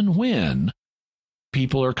 even when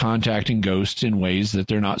people are contacting ghosts in ways that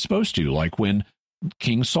they're not supposed to. Like when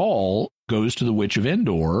King Saul goes to the witch of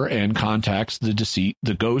Endor and contacts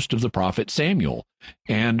the ghost of the prophet Samuel.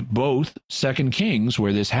 And both 2 Kings,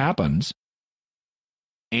 where this happens,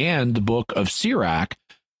 and the book of Sirach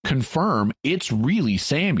confirm it's really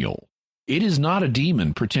Samuel. It is not a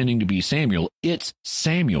demon pretending to be Samuel. It's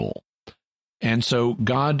Samuel. And so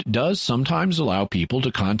God does sometimes allow people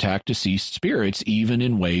to contact deceased spirits, even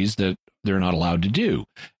in ways that they're not allowed to do.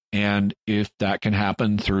 And if that can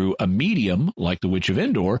happen through a medium like the Witch of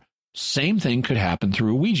Endor, same thing could happen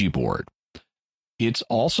through a Ouija board. It's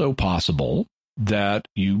also possible that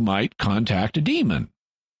you might contact a demon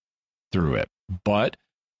through it, but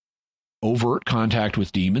overt contact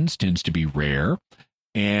with demons tends to be rare.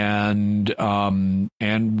 And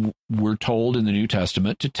we're told in the New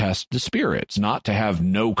Testament to test the spirits, not to have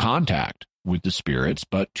no contact with the spirits,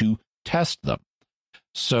 but to test them.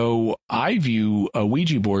 So I view a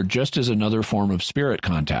Ouija board just as another form of spirit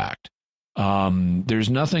contact. There's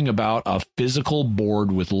nothing about a physical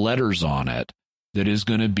board with letters on it that is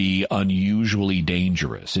going to be unusually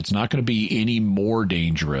dangerous. It's not going to be any more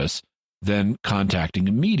dangerous than contacting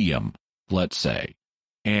a medium, let's say.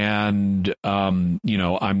 And, I'm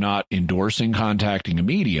not endorsing contacting a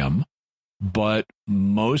medium, but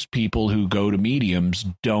most people who go to mediums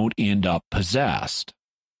don't end up possessed.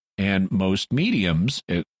 And most mediums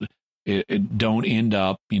it don't end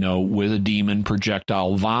up, with a demon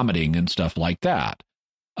projectile vomiting and stuff like that.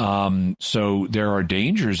 So there are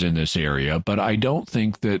dangers in this area, but I don't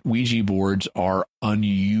think that Ouija boards are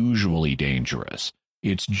unusually dangerous.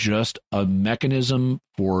 It's just a mechanism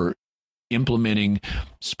for implementing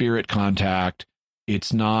spirit contact.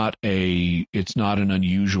 It's not an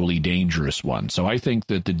unusually dangerous one. So I think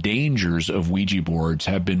that the dangers of Ouija boards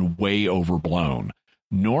have been way overblown.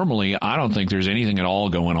 Normally, I don't think there's anything at all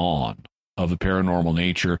going on of a paranormal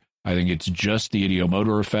nature. I think it's just the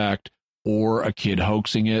ideomotor effect or a kid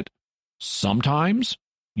hoaxing it. Sometimes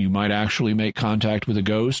you might actually make contact with a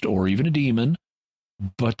ghost or even a demon,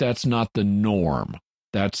 but that's not the norm.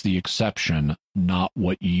 That's the exception, not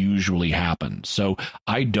what usually happens. So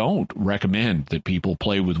I don't recommend that people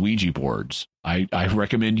play with Ouija boards. I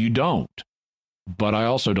recommend you don't. But I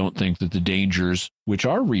also don't think that the dangers, which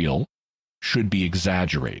are real, should be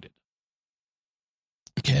exaggerated.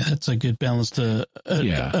 Okay, that's a good balanced way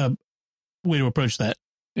to approach that.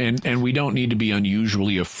 And we don't need to be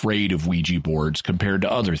unusually afraid of Ouija boards compared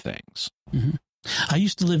to other things. Mm-hmm. I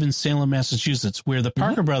used to live in Salem, Massachusetts, where the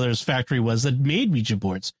Parker Brothers factory was that made Ouija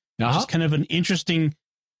boards. Which is kind of an interesting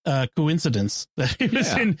coincidence that it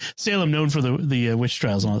was in Salem, known for the witch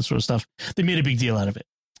trials and all that sort of stuff. They made a big deal out of it.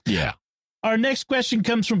 Yeah. Our next question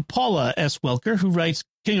comes from Paula S. Welker, who writes,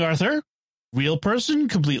 King Arthur, real person,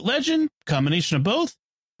 complete legend, combination of both,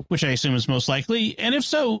 which I assume is most likely. And if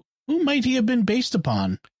so, who might he have been based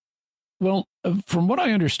upon? Well, from what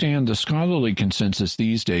I understand, the scholarly consensus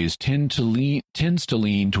these days tends to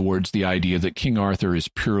lean towards the idea that King Arthur is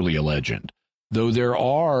purely a legend, though there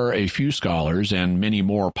are a few scholars and many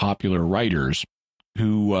more popular writers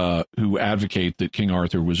who advocate that King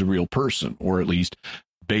Arthur was a real person, or at least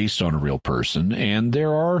based on a real person. And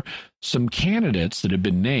there are some candidates that have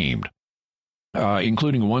been named,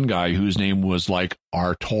 including one guy whose name was like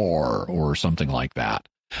Artor or something like that.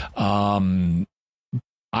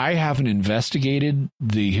 I haven't investigated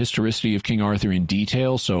the historicity of King Arthur in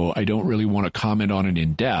detail, so I don't really want to comment on it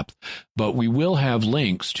in depth, but we will have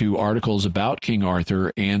links to articles about King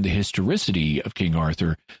Arthur and the historicity of King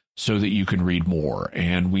Arthur so that you can read more,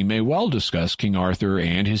 and we may well discuss King Arthur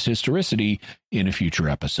and his historicity in a future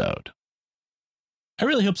episode. I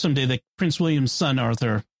really hope someday that Prince William's son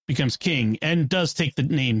Arthur becomes king and does take the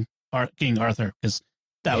name King Arthur, because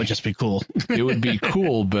that would just be cool. It would be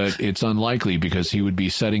cool, but it's unlikely because he would be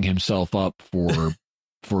setting himself up for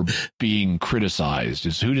being criticized.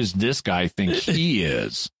 Who does this guy think he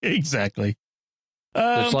is? Exactly.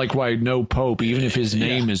 It's like why no pope, even if his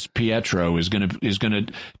name is Pietro, is gonna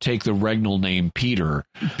take the regnal name Peter.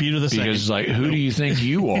 Peter the Second. Because who do you think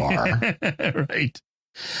you are? Right.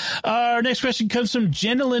 Our next question comes from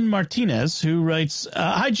Jenilyn Martinez, who writes,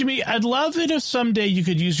 Hi, Jimmy. I'd love it if someday you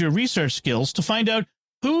could use your research skills to find out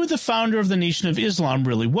who the founder of the Nation of Islam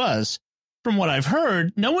really was. From what I've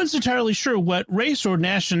heard, no one's entirely sure what race or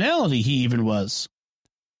nationality he even was.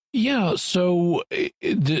 Yeah, so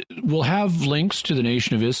we'll have links to the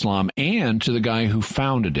Nation of Islam and to the guy who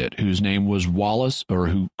founded it, whose name was Wallace, or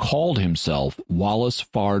who called himself Wallace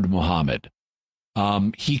Fard Muhammad.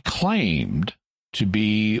 He claimed to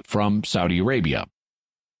be from Saudi Arabia,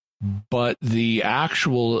 but the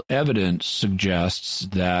actual evidence suggests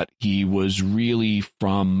that he was really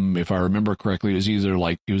from, if I remember correctly,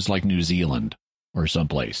 it was like New Zealand or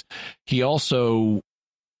someplace. He also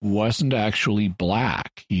wasn't actually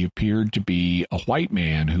black. He appeared to be a white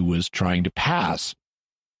man who was trying to pass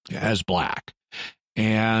as black.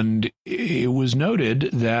 And it was noted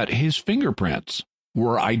that his fingerprints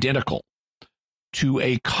were identical to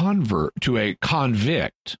a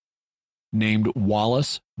convict named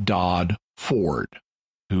Wallace Dodd Ford,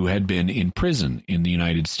 who had been in prison in the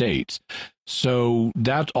United States. So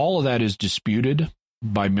that all of that is disputed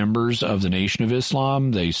by members of the Nation of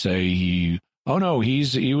Islam. They say he wasn't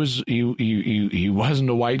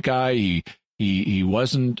a white guy. He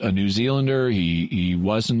wasn't a New Zealander. He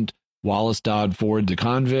wasn't Wallace Dodd Ford, the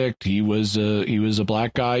convict. He was a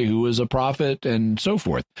black guy who was a prophet and so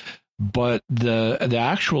forth. But the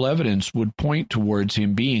actual evidence would point towards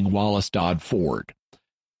him being Wallace Dodd Ford.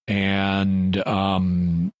 And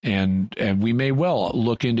we may well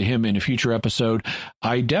look into him in a future episode.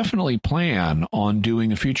 I definitely plan on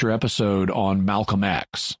doing a future episode on Malcolm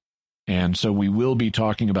X. And so we will be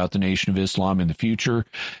talking about the Nation of Islam in the future.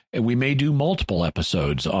 And we may do multiple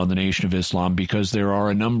episodes on the Nation of Islam because there are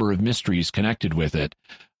a number of mysteries connected with it.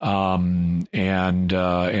 And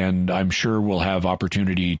I'm sure we'll have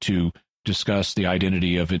opportunity to discuss the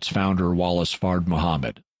identity of its founder, Wallace Fard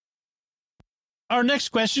Muhammad. Our next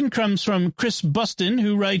question comes from Chris Buston,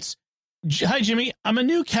 who writes, "Hi, Jimmy. I'm a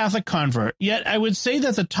new Catholic convert, yet I would say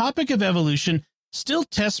that the topic of evolution still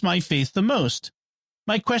tests my faith the most.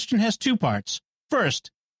 My question has two parts.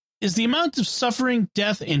 First, is the amount of suffering,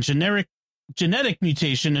 death, and genetic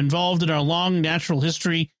mutation involved in our long natural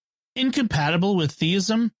history incompatible with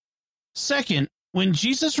theism? Second, when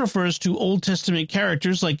Jesus refers to Old Testament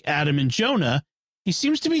characters like Adam and Jonah, he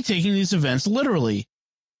seems to be taking these events literally.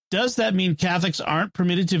 Does that mean Catholics aren't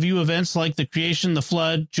permitted to view events like the creation, the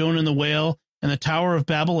flood, Jonah and the whale, and the Tower of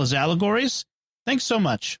Babel as allegories? Thanks so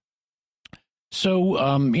much."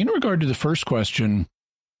 So in regard to the first question,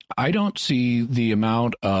 I don't see the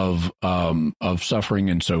amount of suffering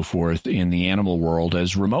and so forth in the animal world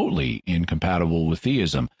as remotely incompatible with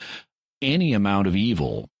theism. Any amount of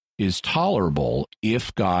evil is tolerable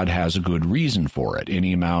if God has a good reason for it.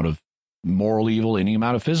 Any amount of moral evil, any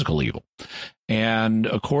amount of physical evil. And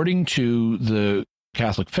according to the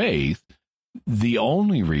Catholic faith, the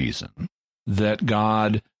only reason that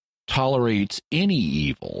God tolerates any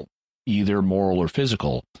evil, either moral or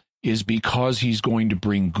physical, is because he's going to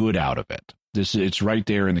bring good out of it. It's right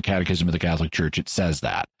there in the Catechism of the Catholic Church. It says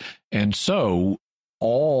that. And so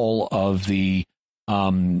all of the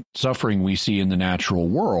suffering we see in the natural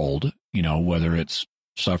world, whether it's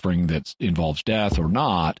suffering that involves death or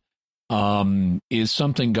not, is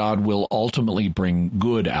something God will ultimately bring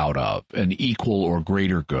good out of, an equal or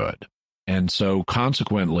greater good. And so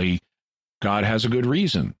consequently, God has a good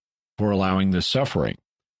reason for allowing this suffering.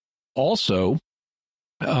 Also,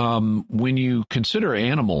 when you consider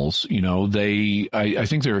animals, I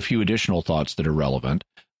think there are a few additional thoughts that are relevant.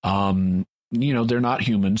 They're not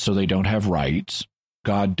humans, so they don't have rights.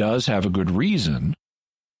 God does have a good reason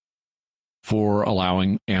for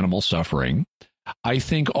allowing animal suffering. I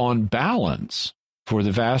think on balance, for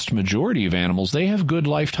the vast majority of animals, they have good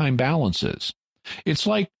lifetime balances. It's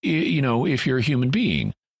like, if you're a human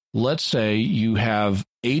being, let's say you have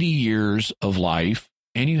 80 years of life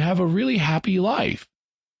and you have a really happy life.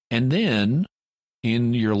 And then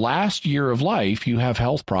in your last year of life, you have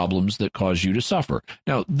health problems that cause you to suffer.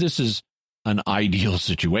 Now, this is an ideal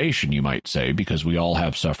situation, you might say, because we all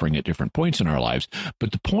have suffering at different points in our lives.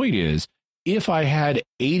 But the point is, if I had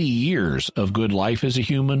 80 years of good life as a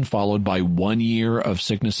human, followed by 1 year of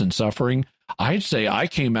sickness and suffering, I'd say I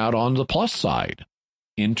came out on the plus side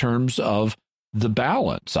in terms of the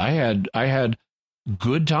balance. I had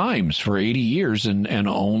good times for 80 years and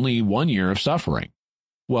only 1 year of suffering.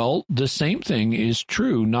 Well, the same thing is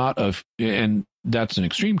true, and that's an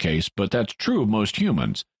extreme case, but that's true of most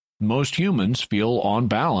humans. Most humans feel on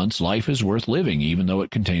balance life is worth living, even though it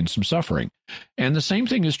contains some suffering. And the same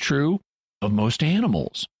thing is true of most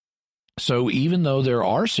animals. So even though there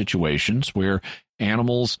are situations where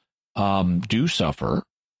animals do suffer,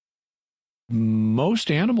 most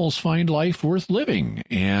animals find life worth living.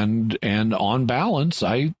 And on balance,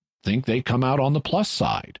 I think they come out on the plus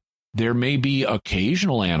side. There may be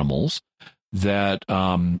occasional animals that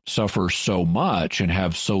suffer so much and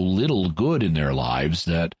have so little good in their lives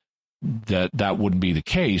that wouldn't be the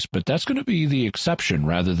case, but that's going to be the exception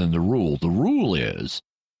rather than the rule. The rule is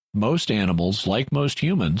most animals, like most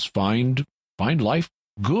humans, find life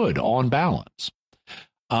good on balance.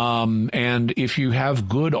 And if you have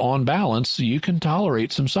good on balance, you can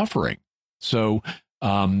tolerate some suffering. So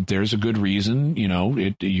there's a good reason,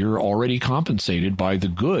 you're already compensated by the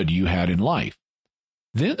good you had in life.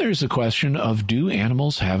 Then there's the question of, do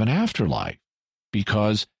animals have an afterlife?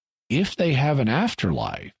 Because if they have an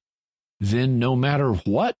afterlife, then no matter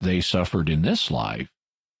what they suffered in this life,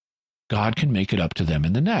 God can make it up to them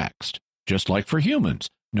in the next. Just like for humans,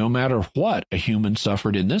 no matter what a human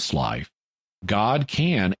suffered in this life, God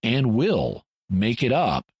can and will make it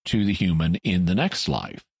up to the human in the next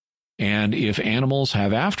life. And if animals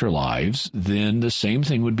have afterlives, then the same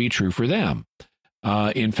thing would be true for them.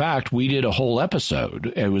 In fact, we did a whole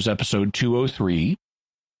episode. It was episode 203.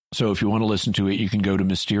 So if you want to listen to it, you can go to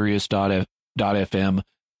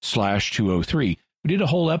mysterious.fm/203. We did a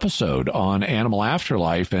whole episode on animal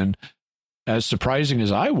afterlife, and as surprised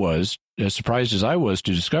as I was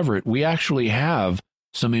to discover it, we actually have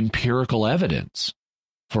some empirical evidence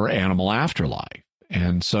for animal afterlife.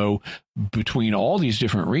 And so between all these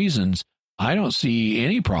different reasons, I don't see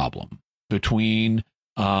any problem between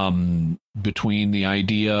the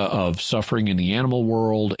idea of suffering in the animal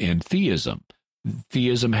world and theism.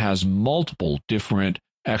 Theism has multiple different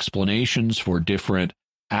explanations for different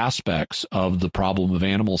aspects of the problem of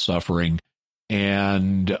animal suffering.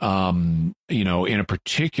 And, in a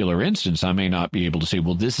particular instance, I may not be able to say,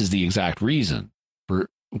 well, this is the exact reason for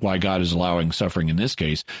why God is allowing suffering in this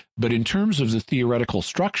case. But in terms of the theoretical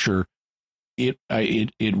structure, it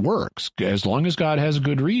works. As long as God has a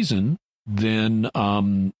good reason, then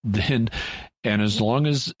and as long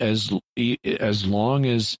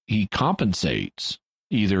as he compensates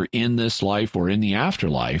either in this life or in the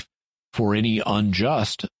afterlife for any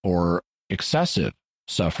unjust or excessive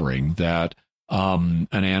suffering that an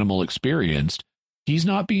animal experienced, he's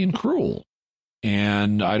not being cruel.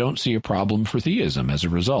 And I don't see a problem for theism as a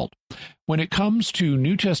result. When it comes to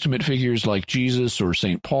New Testament figures like Jesus or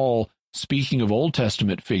St. Paul speaking of Old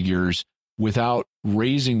Testament figures without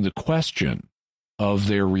raising the question of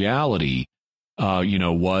their reality,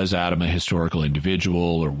 was Adam a historical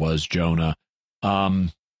individual or was Jonah?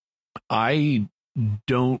 I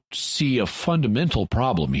don't see a fundamental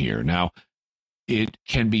problem here. Now, it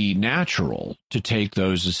can be natural to take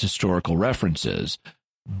those as historical references,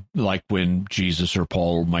 like when Jesus or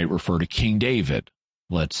Paul might refer to King David,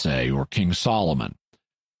 let's say, or King Solomon.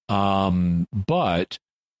 But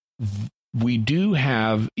we do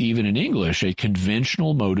have, even in English, a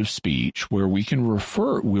conventional mode of speech where we can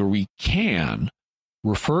refer to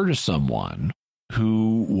someone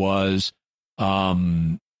who was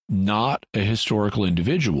not a historical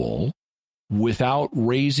individual without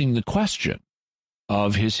raising the question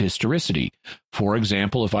of his historicity. For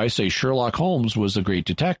example, if I say Sherlock Holmes was a great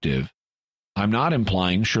detective, I'm not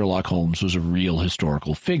implying Sherlock Holmes was a real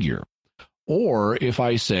historical figure. Or if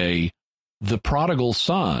I say the prodigal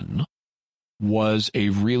son was a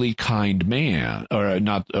really kind man, or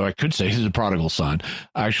I could say the prodigal son.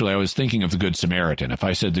 Actually, I was thinking of the Good Samaritan. If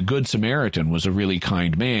I said the Good Samaritan was a really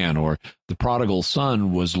kind man, or the prodigal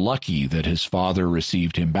son was lucky that his father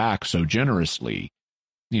received him back so generously,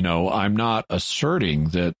 I'm not asserting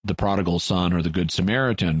that the prodigal son or the Good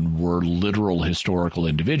Samaritan were literal historical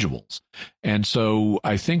individuals. And so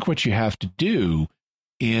I think what you have to do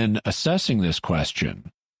in assessing this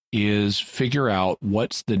question is figure out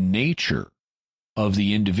what's the nature of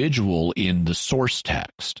the individual in the source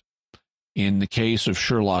text. In the case of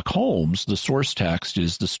Sherlock Holmes, the source text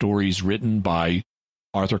is the stories written by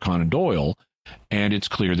Arthur Conan Doyle, and it's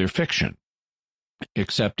clear they're fiction,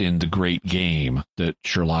 except in the great game that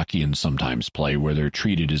Sherlockians sometimes play, where they're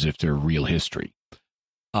treated as if they're real history.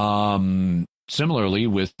 Similarly,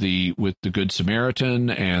 with the Good Samaritan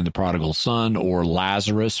and the prodigal son, or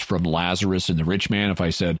Lazarus from Lazarus and the Rich Man, if I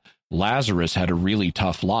said Lazarus had a really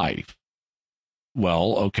tough life,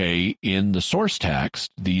 well, okay, in the source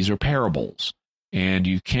text, these are parables, and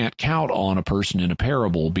you can't count on a person in a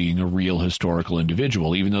parable being a real historical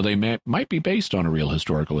individual, even though they might be based on a real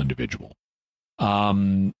historical individual.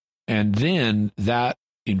 And then that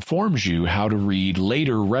informs you how to read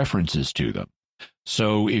later references to them.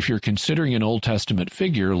 So if you're considering an Old Testament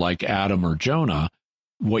figure like Adam or Jonah,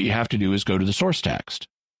 what you have to do is go to the source text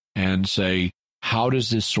and say, how does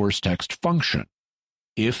this source text function?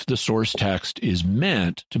 If the source text is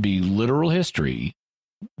meant to be literal history,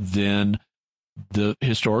 then the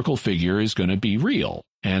historical figure is going to be real,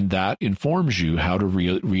 and that informs you how to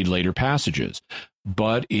read later passages.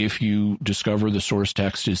 But if you discover the source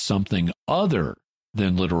text is something other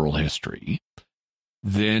than literal history,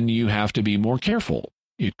 then you have to be more careful.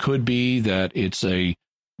 It could be that it's a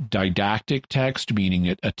didactic text,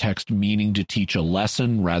 meaning a text meaning to teach a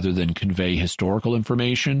lesson rather than convey historical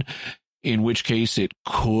information, in which case it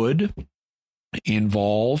could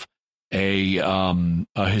involve a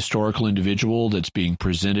historical individual that's being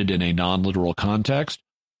presented in a non-literal context,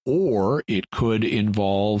 or it could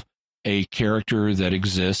involve a character that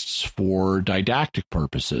exists for didactic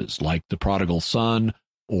purposes, like the prodigal son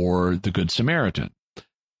or the Good Samaritan.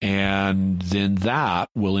 And then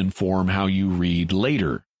that will inform how you read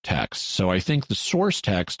later texts. So I think the source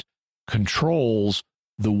text controls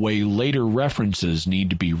the way later references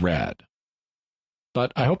need to be read.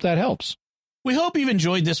 But I hope that helps. We hope you've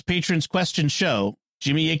enjoyed this Patrons Question Show.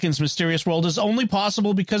 Jimmy Akin's Mysterious World is only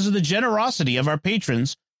possible because of the generosity of our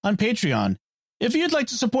patrons on Patreon. If you'd like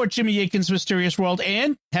to support Jimmy Akin's Mysterious World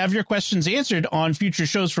and have your questions answered on future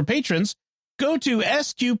shows for patrons, go to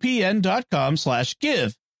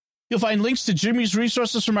sqpn.com/give. You'll find links to Jimmy's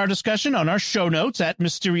resources from our discussion on our show notes at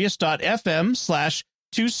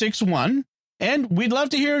mysterious.fm/261. And we'd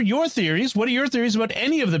love to hear your theories. What are your theories about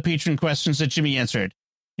any of the patron questions that Jimmy answered?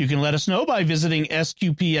 You can let us know by visiting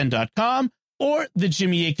sqpn.com or the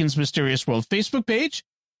Jimmy Akin's Mysterious World Facebook page,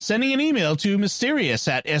 sending an email to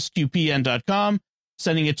mysterious@sqpn.com,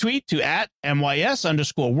 sending a tweet to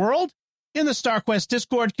 @MYS_world, in the StarQuest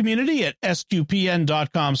Discord community at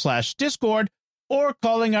sqpn.com/Discord, or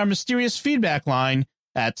calling our mysterious feedback line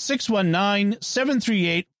at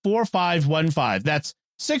 619-738-4515. That's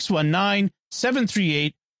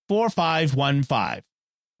 619-738-4515.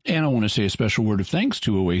 And I want to say a special word of thanks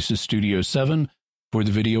to Oasis Studio 7 for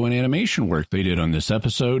the video and animation work they did on this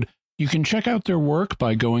episode. You can check out their work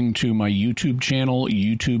by going to my YouTube channel,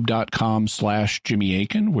 youtube.com/Jimmy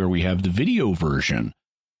Akin, where we have the video version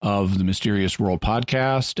of the Mysterious World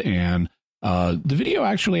podcast. And the video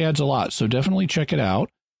actually adds a lot, so definitely check it out.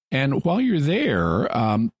 And while you're there,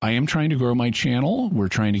 I am trying to grow my channel. We're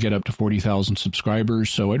trying to get up to 40,000 subscribers,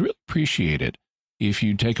 so I'd really appreciate it if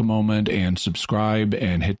you take a moment and subscribe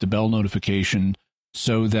and hit the bell notification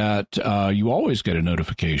so that you always get a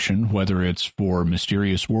notification, whether it's for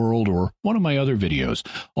Mysterious World or one of my other videos.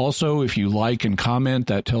 Also, if you like and comment,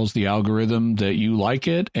 that tells the algorithm that you like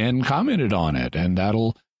it and commented on it, and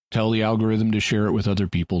that'll tell the algorithm to share it with other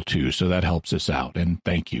people too. So that helps us out, and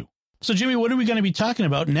thank you. So, Jimmy, what are we going to be talking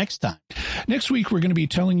about next time? Next week, we're going to be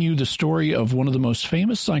telling you the story of one of the most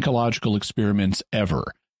famous psychological experiments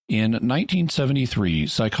ever. In 1973,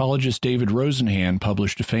 psychologist David Rosenhan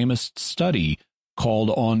published a famous study called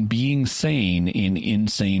On Being Sane in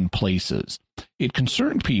Insane Places. It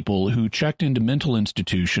concerned people who checked into mental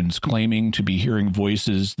institutions claiming to be hearing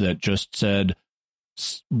voices that just said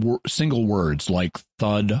single words like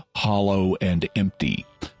thud, hollow, and empty.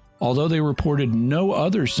 Although they reported no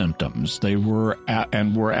other symptoms, they were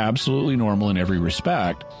absolutely normal in every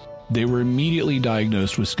respect, they were immediately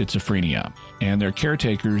diagnosed with schizophrenia, and their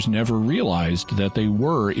caretakers never realized that they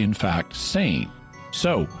were, in fact, sane.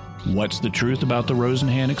 So, what's the truth about the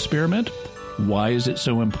Rosenhan experiment? Why is it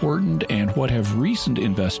so important, and what have recent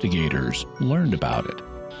investigators learned about it?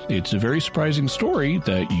 It's a very surprising story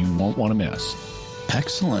that you won't want to miss.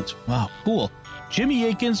 Excellent. Wow, cool. Jimmy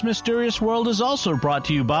Akin's Mysterious World is also brought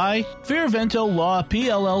to you by Fearvento Law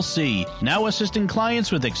PLLC, now assisting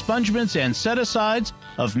clients with expungements and set-asides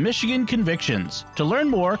of Michigan convictions. To learn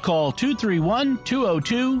more, call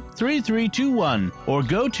 231-202-3321 or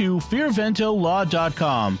go to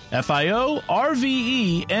fearventolaw.com, FIORVENTO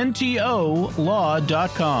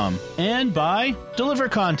law.com. And by Deliver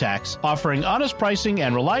Contacts, offering honest pricing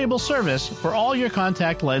and reliable service for all your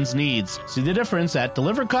contact lens needs. See the difference at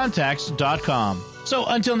delivercontacts.com. So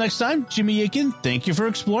until next time, Jimmy Akin, thank you for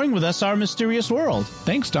exploring with us our mysterious world.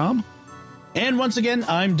 Thanks, Dom. And once again,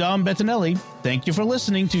 I'm Dom Bettinelli. Thank you for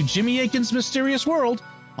listening to Jimmy Akin's Mysterious World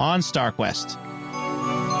on StarQuest.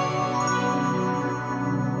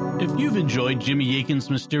 If you've enjoyed Jimmy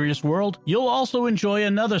Akin's Mysterious World, you'll also enjoy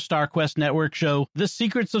another StarQuest Network show, The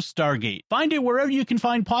Secrets of Stargate. Find it wherever you can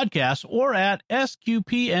find podcasts or at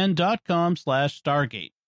sqpn.com/Stargate.